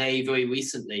 Now, they very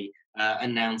recently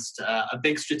announced a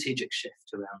big strategic shift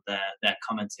around their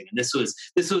commenting, and this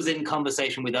was in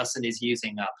conversation with us and is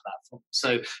using our platform.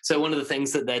 So one of the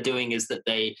things that they're doing is that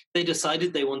they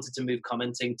decided they wanted to move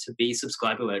commenting to be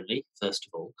subscriber only, first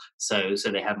of all, so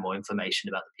they have more information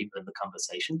about the people in the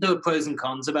conversation. There are pros and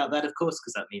cons about that, of course,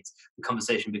 because that means the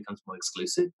conversation becomes more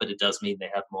exclusive, but it does mean they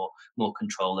have more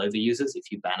control over users.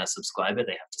 If you ban a subscriber,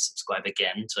 they have to subscribe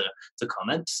again to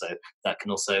comment. So that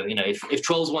can also, if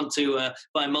trolls want to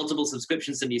buy multiple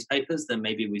subscriptions to newspapers, then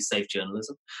maybe we save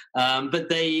journalism. But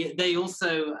they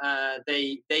also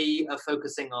they are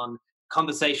focusing on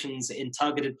conversations in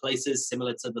targeted places,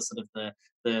 similar to the sort of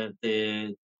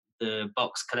the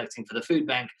box collecting for the food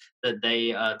bank, that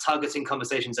they are targeting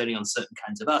conversations only on certain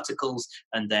kinds of articles,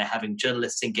 and they're having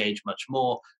journalists engage much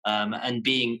more, and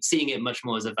seeing it much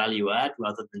more as a value add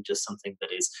rather than just something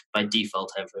that is by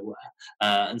default everywhere.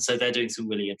 And so they're doing some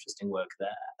really interesting work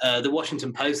there. The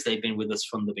Washington Post, they've been with us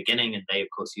from the beginning, and they of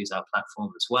course use our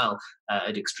platform as well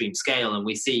at extreme scale. And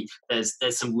we see there's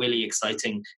some really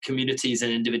exciting communities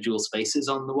and individual spaces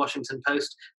on the Washington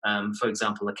Post. For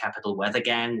example, the Capital Weather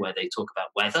Gang, where they talk about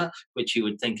weather, which you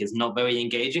would think is not very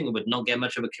engaging and would not get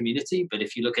much of a community. But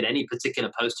if you look at any particular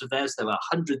post of theirs, there are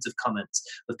hundreds of comments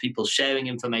of people sharing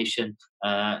information,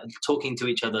 talking to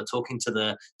each other, talking to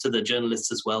the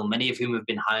journalists as well, many of whom have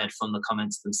been hired from the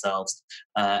comments themselves,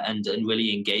 and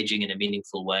really engaging in a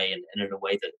meaningful way and in a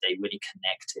way that they really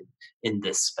connect in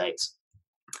this space.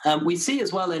 We see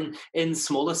as well in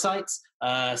smaller sites.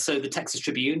 So the Texas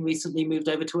Tribune recently moved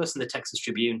over to us, and the Texas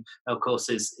Tribune, of course,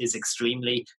 is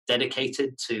extremely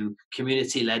dedicated to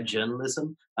community-led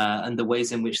journalism and the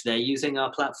ways in which they're using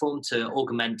our platform to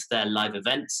augment their live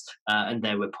events and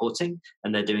their reporting,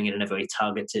 and they're doing it in a very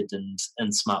targeted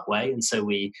and smart way. And so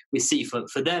we see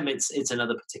for them it's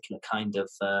another particular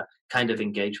kind of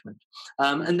engagement.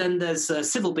 And then there's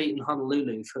Civil Beat in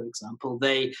Honolulu, for example.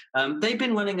 They've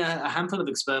been running a handful of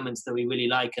experiments that we really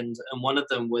like, and one of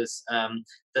them was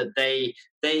that they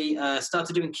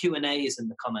started doing Q&As in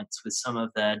the comments with some of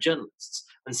their journalists.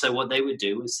 And so what they would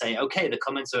do was say, okay, the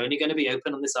comments are only going to be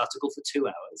open on this article for 2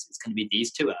 hours. It's going to be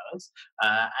these 2 hours.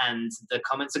 And the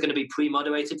comments are going to be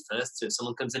pre-moderated first. So if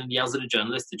someone comes in and yells at the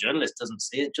journalist doesn't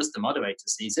see it, just the moderator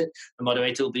sees it. The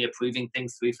moderator will be approving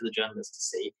things through for the journalist to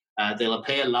see. They'll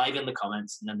appear live in the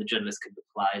comments, and then the journalist can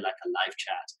reply like a live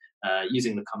chat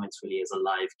using the comments really as a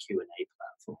live Q&A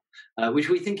platform, which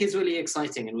we think is really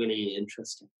exciting and really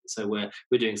interesting. So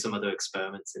we're doing some other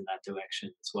experiments in that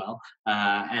direction as well,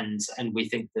 and we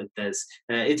think that there's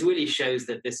it really shows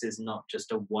that this is not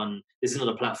just this is not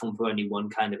a platform for only one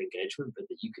kind of engagement, but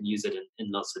that you can use it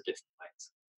in lots of different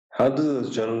ways. How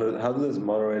do those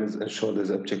moderators ensure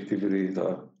there's objectivity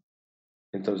though,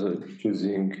 in terms of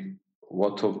choosing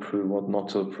what to approve, what not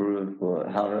to approve, or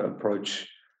how to approach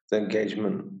the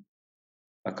engagement?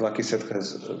 Like you said,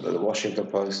 because the Washington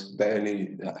Post, they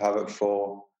only have it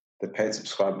for the paid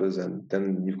subscribers, and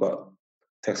then you've got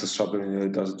Texas Tribune who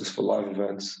does it just for live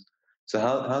events. So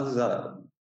how does that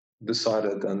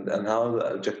decided, and how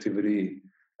the objectivity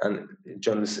and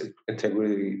journalistic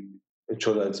integrity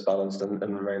ensure that it's balanced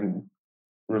and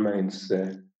remains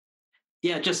there?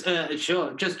 Yeah, just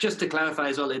sure. Just to clarify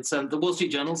as well, it's the Wall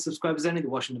Street Journal subscribers only. The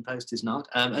Washington Post is not,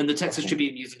 and the Texas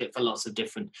Tribune uses it for lots of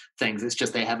different things. It's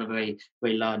just they have a very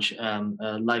very large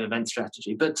live event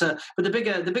strategy. But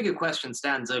the bigger question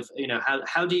stands of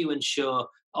how do you ensure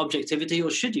objectivity, or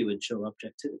should you ensure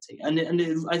objectivity?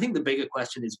 And I think the bigger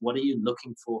question is, what are you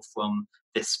looking for from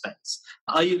this space?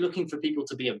 Are you looking for people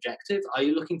to be objective? Are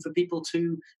you looking for people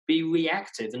to be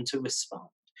reactive and to respond?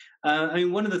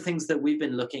 One of the things that we've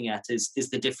been looking at is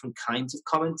the different kinds of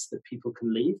comments that people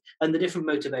can leave and the different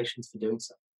motivations for doing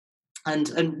so.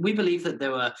 And we believe that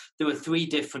there were three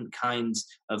different kinds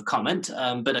of comment,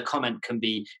 but a comment can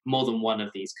be more than one of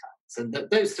these kinds. And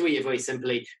those three are very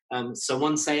simply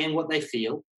someone saying what they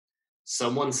feel,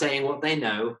 someone saying what they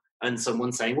know, and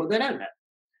someone saying what they don't know.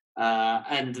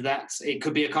 And it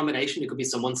could be a combination. It could be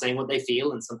someone saying what they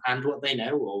feel and what they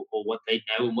know, or what they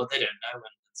know and what they don't know, and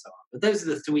so on. But those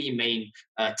are the three main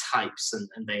types, and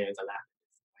they overlap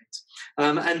in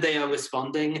different ways. And they are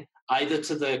responding either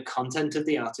to the content of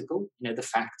the article, the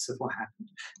facts of what happened.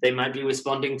 They might be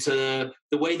responding to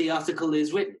the way the article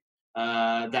is written.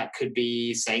 That could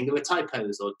be saying there were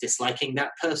typos, or disliking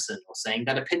that person, or saying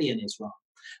that opinion is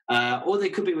wrong. Or they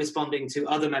could be responding to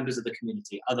other members of the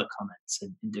community, other comments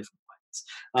in different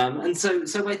ways. And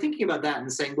so by thinking about that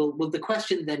and saying, well, the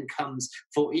question then comes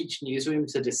for each newsroom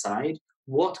to decide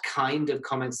what kind of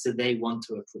comments do they want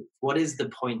to approve? What is the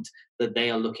point that they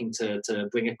are looking to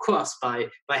bring across by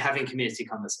having community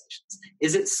conversations?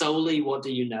 Is it solely what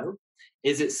do you know?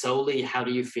 Is it solely how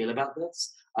do you feel about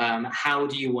this? How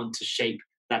do you want to shape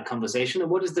that conversation? And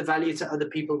what is the value to other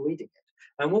people reading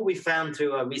it? And what we found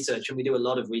through our research, and we do a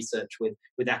lot of research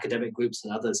with academic groups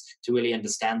and others to really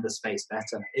understand the space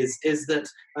better, is that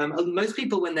most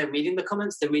people, when they're reading the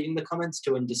comments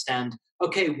to understand,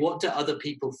 okay, what do other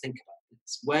people think about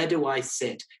this? Where do I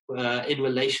sit in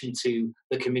relation to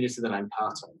the community that I'm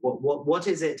part of? What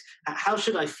is it? How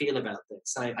should I feel about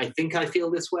this? I think I feel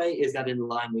this way. Is that in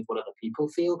line with what other people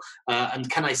feel? And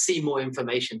can I see more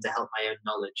information to help my own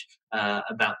knowledge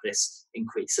about this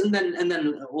increase? And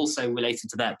then also related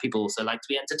to that, people also like to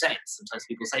be entertained. Sometimes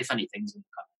people say funny things in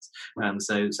the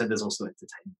comments. So there's also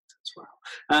entertainment as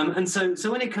well. And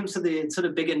so when it comes to the sort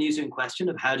of bigger newsroom question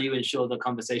of how do you ensure the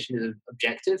conversation is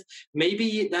objective,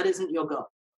 maybe that isn't your goal.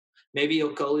 Maybe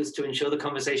your goal is to ensure the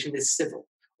conversation is civil,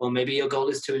 or maybe your goal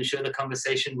is to ensure the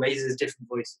conversation raises different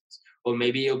voices, or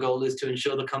maybe your goal is to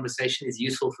ensure the conversation is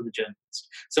useful for the journalist.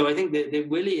 So I think that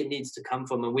really it needs to come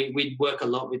from, and we work a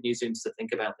lot with newsrooms to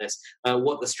think about this,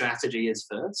 what the strategy is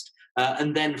first,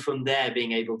 and then from there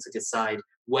being able to decide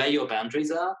where your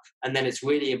boundaries are, and then it's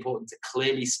really important to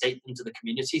clearly state them to the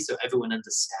community so everyone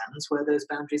understands where those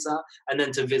boundaries are, and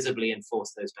then to visibly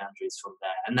enforce those boundaries from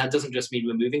there. And that doesn't just mean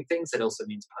removing things, it also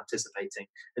means participating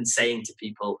and saying to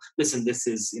people, listen, this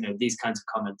is, these kinds of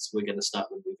comments we're going to start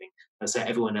removing, so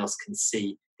everyone else can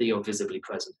see that you're visibly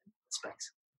present in the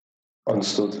space.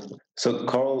 Understood. So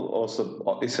Carl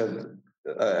also, he said,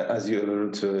 as you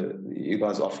alluded to, you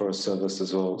guys offer a service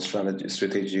as well,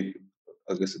 strategic,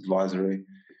 I guess, advisory.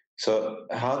 So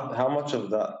how much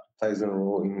of that plays a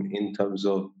role in terms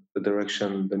of the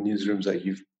direction, the newsrooms that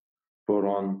you've brought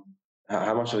on?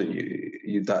 How much of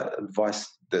that advice,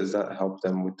 does that help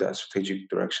them with that strategic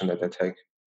direction that they take?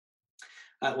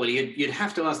 Well, you'd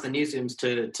have to ask the newsrooms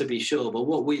to be sure, but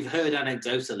what we've heard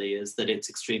anecdotally is that it's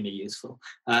extremely useful.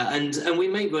 And we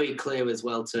make very clear as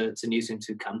well to newsrooms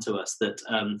who come to us that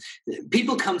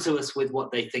people come to us with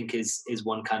what they think is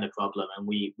one kind of problem, and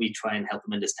we try and help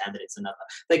them understand that it's another.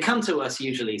 They come to us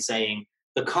usually saying,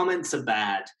 the comments are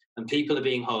bad and people are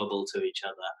being horrible to each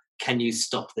other. Can you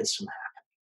stop this from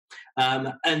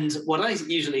happening? And what I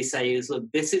usually say is, look,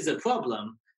 this is a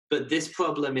problem, but this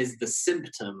problem is the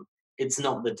symptom. It's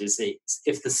not the disease.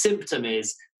 If the symptom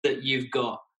is that you've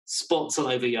got spots all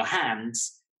over your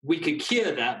hands, we could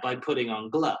cure that by putting on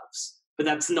gloves. But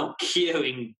that's not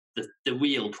curing the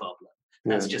real problem.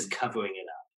 That's just covering it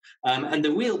up. And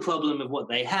the real problem of what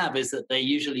they have is that they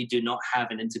usually do not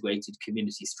have an integrated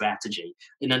community strategy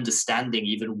in understanding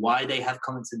even why they have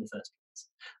comments in the first place.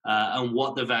 And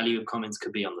what the value of comments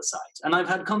could be on the site. And I've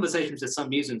had conversations with some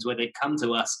newsrooms where they come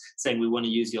to us saying, we want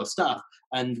to use your stuff.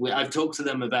 And I've talked to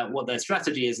them about what their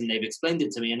strategy is, and they've explained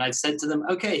it to me. And I've said to them,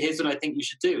 okay, here's what I think you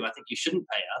should do. I think you shouldn't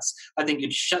pay us. I think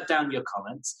you'd shut down your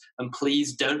comments, and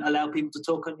please don't allow people to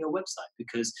talk on your website,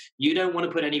 because you don't want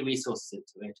to put any resources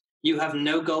into it. You have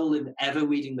no goal in ever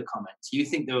reading the comments. You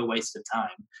think they're a waste of time.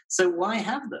 So why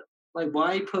have them? Like,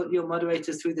 why put your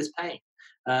moderators through this pain?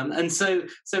 And so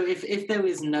if there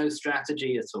is no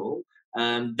strategy at all,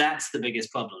 that's the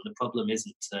biggest problem. The problem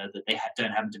isn't that they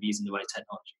don't happen to be using the right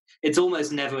technology. It's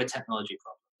almost never a technology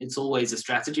problem. It's always a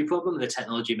strategy problem. The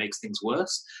technology makes things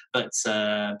worse, but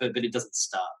it doesn't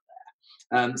start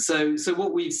there. So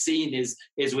what we've seen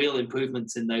is real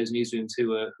improvements in those newsrooms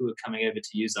who are coming over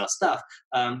to use our stuff.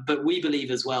 But we believe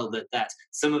as well that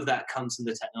some of that comes from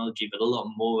the technology, but a lot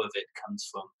more of it comes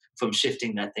from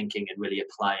shifting their thinking and really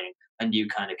applying a new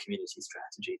kind of community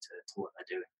strategy to what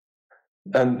they're doing.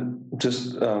 And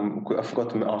just, I forgot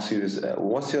to ask you this.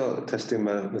 What's your testing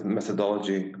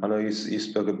methodology? I know you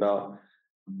spoke about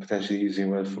potentially using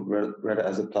Reddit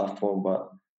as a platform, but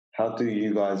how do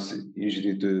you guys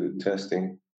usually do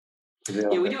testing?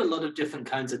 Yeah, we do a lot of different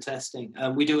kinds of testing.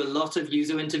 We do a lot of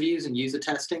user interviews and user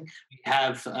testing. We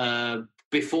have,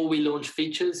 before we launch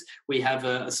features, we have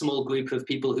a small group of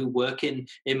people who work in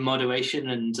moderation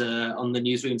and on the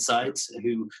newsroom sides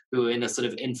who are in a sort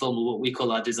of informal, what we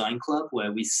call our design club,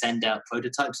 where we send out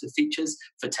prototypes of features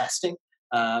for testing.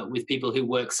 With people who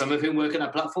work, some of whom work on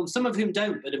our platform, some of whom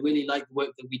don't, but really like the work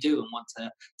that we do and want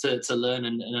to learn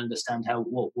and understand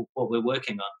what we're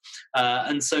working on.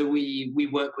 And so we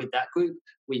work with that group.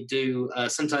 We do,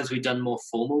 sometimes we've done more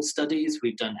formal studies.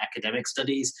 We've done academic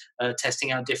studies,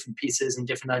 testing out different pieces and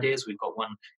different ideas. We've got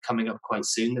one coming up quite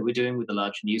soon that we're doing with a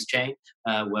large news chain,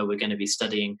 where we're going to be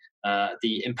studying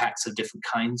the impacts of different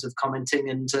kinds of commenting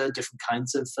and different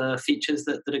kinds of features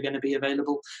that are going to be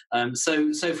available.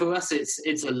 So for us,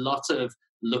 it's a lot of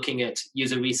looking at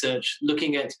user research,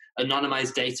 looking at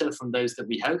anonymized data from those that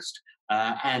we host,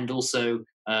 and also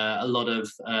a lot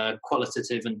of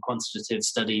qualitative and quantitative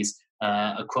studies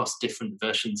across different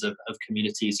versions of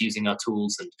communities using our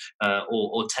tools and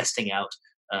or testing out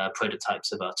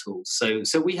prototypes of our tools.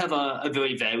 So we have a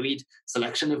very varied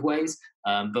selection of ways,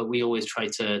 but we always try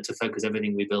to focus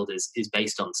everything we build is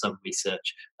based on some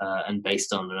research and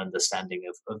based on an understanding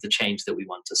of the change that we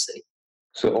want to see.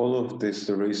 So all of this,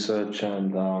 the research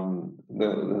and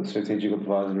the strategic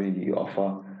advisory you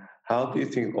offer, how do you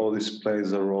think all this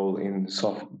plays a role in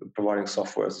providing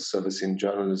software as a service in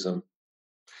journalism?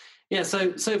 Yeah,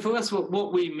 so for us,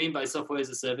 what we mean by software as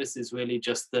a service is really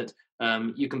just that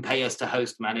you can pay us to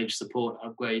host, manage, support,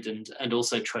 upgrade, and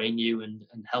also train you and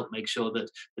help make sure that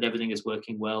everything is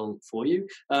working well for you.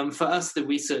 For us, the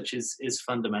research is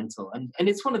fundamental, and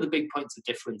it's one of the big points of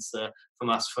difference from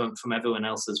us from everyone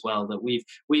else as well. That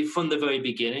we've from the very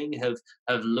beginning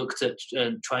have looked at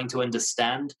trying to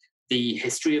understand the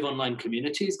history of online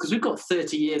communities, because we've got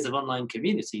 30 years of online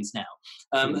communities now.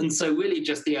 And so really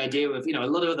just the idea of, a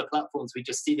lot of other platforms, we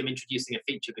just see them introducing a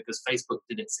feature because Facebook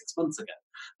did it 6 months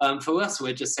ago. For us,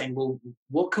 we're just saying, well,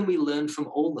 what can we learn from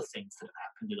all the things that have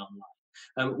happened in online?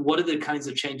 What are the kinds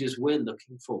of changes we're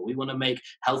looking for? We want to make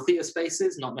healthier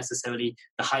spaces, not necessarily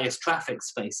the highest traffic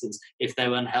spaces, if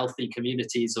they're unhealthy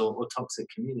communities or toxic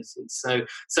communities.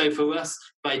 So for us,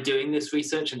 by doing this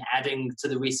research and adding to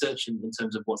the research in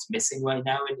terms of what's missing right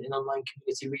now in online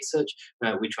community research,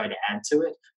 we try to add to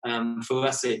it. For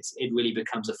us, it really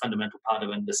becomes a fundamental part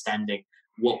of understanding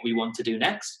what we want to do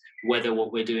next, whether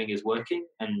what we're doing is working,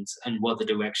 and what the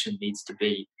direction needs to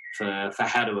be for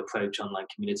how to approach online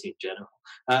community in general.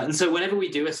 And so whenever we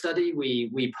do a study,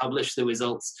 we publish the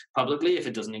results publicly if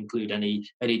it doesn't include any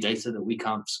data that we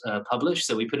can't publish.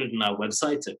 So we put it on our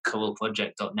website at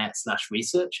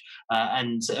coralproject.net/research.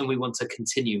 And we want to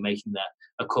continue making that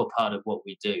a core part of what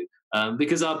we do.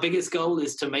 Because our biggest goal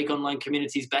is to make online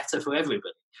communities better for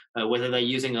everybody, whether they're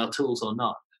using our tools or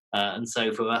not. And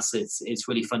so for us, it's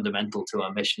really fundamental to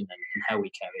our mission and how we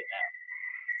carry it out.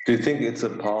 Do you think it's a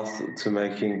path to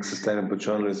making sustainable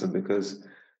journalism? Because,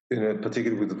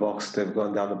 particularly with Vox, they've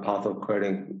gone down the path of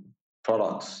creating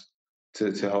products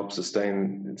to help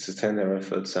sustain their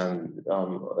efforts. And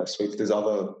there's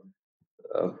other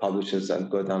publishers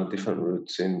that go down different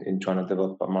routes in trying to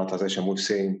develop monetization. We've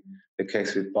seen the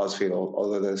case with BuzzFeed,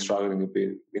 although they're struggling a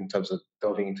bit in terms of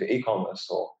delving into e-commerce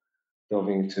or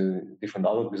delving into different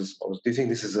other business models. Do you think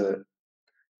this is a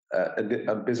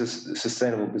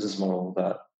sustainable business model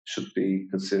that should be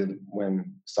considered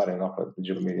when starting up a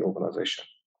digital media organization?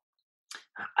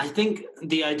 I think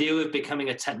the idea of becoming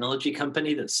a technology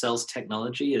company that sells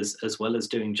technology as well as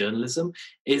doing journalism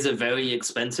is a very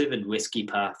expensive and risky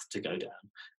path to go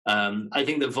down. I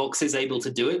think that Vox is able to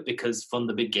do it because from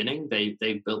the beginning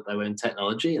they built their own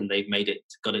technology and they've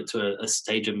got it to a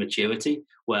stage of maturity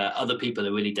where other people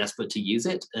are really desperate to use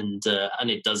it, and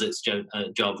it does its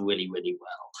job really, really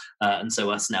well. And so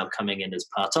us now coming in as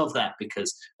part of that,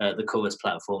 because the Chorus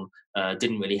platform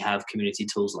didn't really have community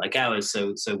tools like ours,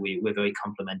 so we're very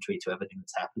complementary to everything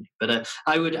that's happening. But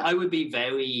I would be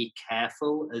very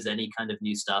careful as any kind of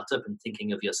new startup and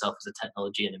thinking of yourself as a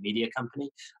technology and a media company.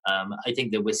 I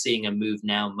think that we're seeing a move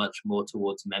now much more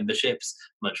towards memberships,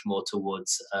 much more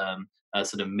towards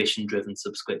sort of mission-driven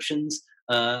subscriptions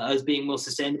as being more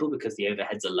sustainable because the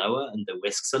overheads are lower and the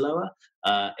risks are lower.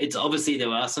 It's obviously there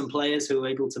are some players who are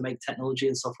able to make technology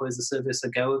and software as a service a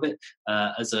go of it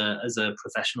as a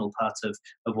professional part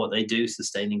of what they do,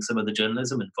 sustaining some of the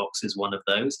journalism, and Vox is one of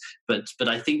those. But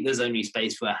I think there's only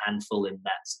space for a handful in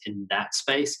that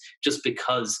space, just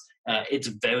because it's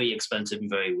very expensive and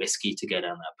very risky to go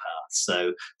down that path.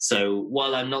 So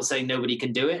while I'm not saying nobody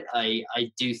can do it, I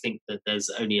do think that there's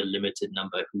only a limited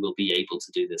number who will be able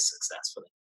to do this successfully.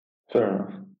 Fair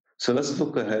enough. So let's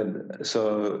look ahead.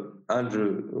 So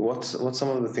Andrew, what's some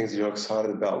of the things you're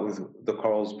excited about with the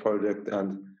Corals project,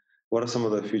 and what are some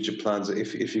of the future plans,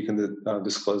 if you can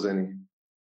disclose any?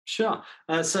 Sure.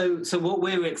 So what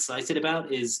we're excited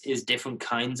about is different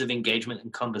kinds of engagement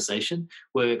and conversation.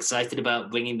 We're excited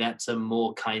about bringing that to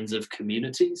more kinds of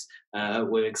communities.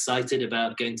 We're excited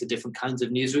about going to different kinds of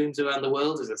newsrooms around the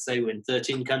world. As I say, we're in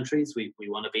 13 countries. We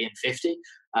want to be in 50.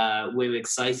 We're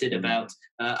excited about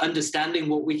understanding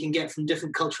what we can get from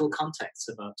different cultural contexts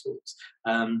of our tools.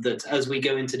 That as we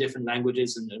go into different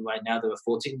languages, and right now there are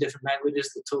 14 different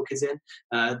languages that Talk is in,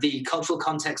 the cultural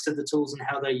context of the tools and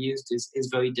how they're used is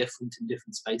very different in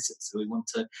different spaces. So we want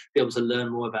to be able to learn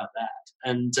more about that.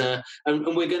 And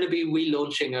we're going to be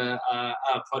relaunching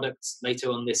our products later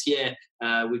on this year.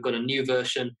 We've got a new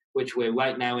version which we're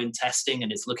right now in testing,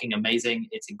 and it's looking amazing.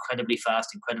 It's incredibly fast,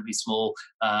 incredibly small,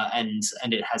 and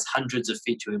it has hundreds of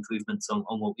feature improvements on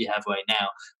what we have right now.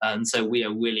 And so we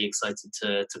are really excited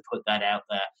to put that out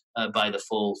there by the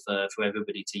fall for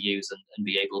everybody to use and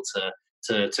be able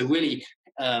to really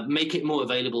make it more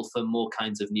available for more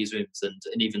kinds of newsrooms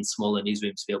and even smaller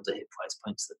newsrooms to be able to hit price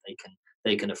points that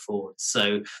they can afford.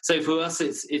 So for us,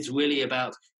 it's really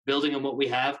about building on what we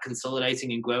have,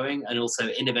 consolidating and growing, and also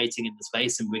innovating in the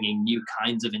space and bringing new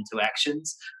kinds of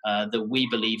interactions that we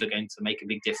believe are going to make a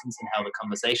big difference in how the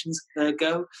conversations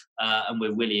go. And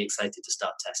we're really excited to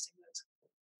start testing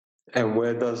those. And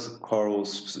where does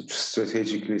Corals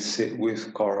strategically sit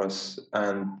with Chorus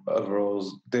and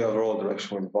the overall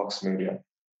direction with Vox Media?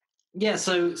 Yeah,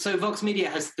 so Vox Media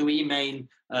has three main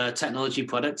technology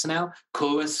products now: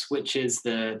 Chorus, which is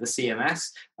the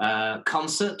CMS,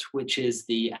 Concert, which is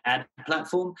the ad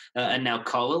platform, and now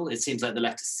Coral. It seems like the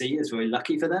letter C is very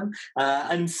lucky for them.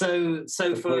 And so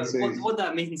for what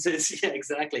that means is, yeah,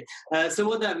 exactly. So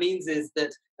what that means is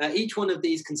that each one of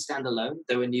these can stand alone.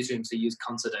 There are newsrooms that use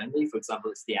Concert only. For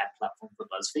example, it's the ad platform for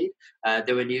BuzzFeed.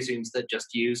 There are newsrooms that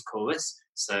just use Chorus.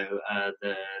 So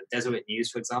the Deseret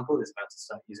News, for example, is about to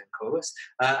start using Chorus.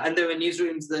 And there are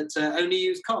newsrooms that only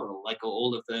use Coral, like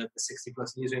all of the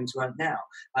 60-plus newsrooms right now.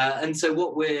 And so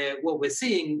what we're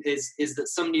seeing is that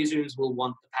some newsrooms will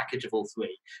want the package of all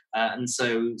three. And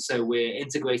so we're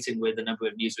integrating with a number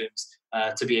of newsrooms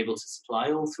to be able to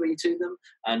supply all three to them.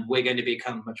 And we're going to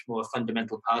become much more a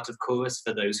fundamental part of Chorus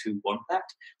for those who want that.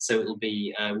 So it'll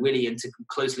be really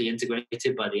closely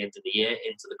integrated by the end of the year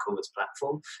into the Chorus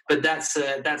platform. But that's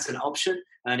an option,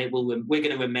 and we're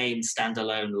going to remain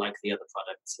standalone like the other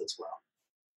products as well.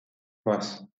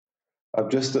 Nice.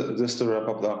 Just to wrap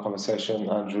up that conversation,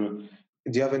 Andrew,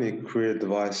 do you have any career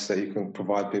advice that you can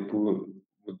provide people who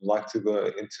would like to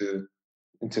go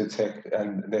into tech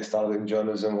and they started in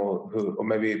journalism, or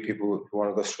maybe people who want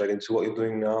to go straight into what you're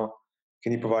doing now?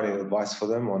 Can you provide any advice for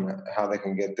them on how they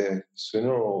can get there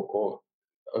sooner or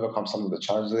overcome some of the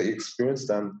challenges that you experienced?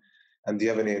 And do you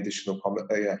have any additional comment?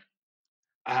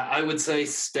 I would say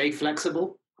stay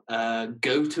flexible,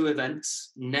 go to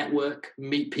events, network,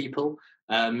 meet people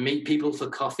for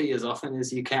coffee as often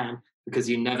as you can. because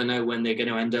you never know when they're going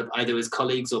to end up either as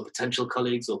colleagues or potential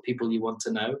colleagues or people you want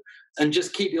to know. And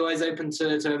just keep your eyes open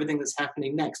to everything that's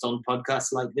happening next on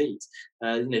podcasts like these.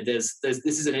 This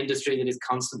is an industry that is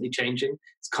constantly changing.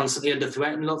 It's constantly under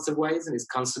threat in lots of ways, and it's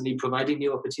constantly providing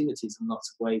new opportunities in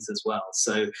lots of ways as well.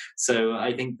 So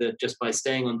I think that just by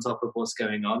staying on top of what's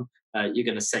going on, you're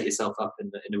going to set yourself up in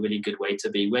a really good way to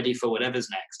be ready for whatever's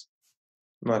next.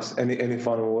 Nice. Any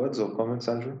final words or comments,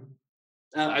 Andrew?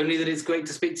 Only that it's great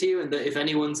to speak to you, and that if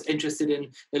anyone's interested in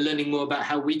learning more about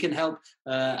how we can help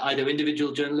either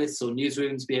individual journalists or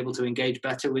newsrooms be able to engage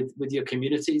better with your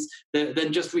communities,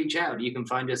 then just reach out. You can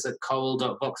find us at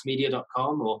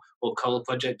coal.voxmedia.com or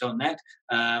coalproject.net,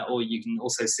 or you can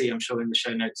also see, I'm sure, in the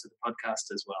show notes of the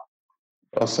podcast as well.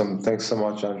 Awesome. Thanks so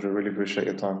much, Andrew. Really appreciate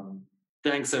your time.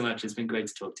 Thanks so much. It's been great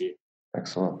to talk to you.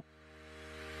 Excellent.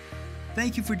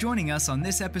 Thank you for joining us on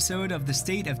this episode of the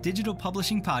State of Digital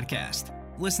Publishing podcast.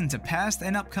 Listen to past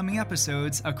and upcoming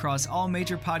episodes across all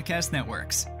major podcast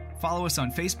networks. Follow us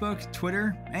on Facebook,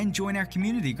 Twitter, and join our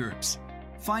community groups.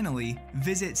 Finally,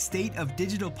 visit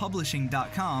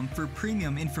stateofdigitalpublishing.com for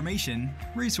premium information,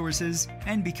 resources,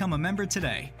 and become a member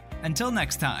today. Until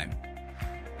next time.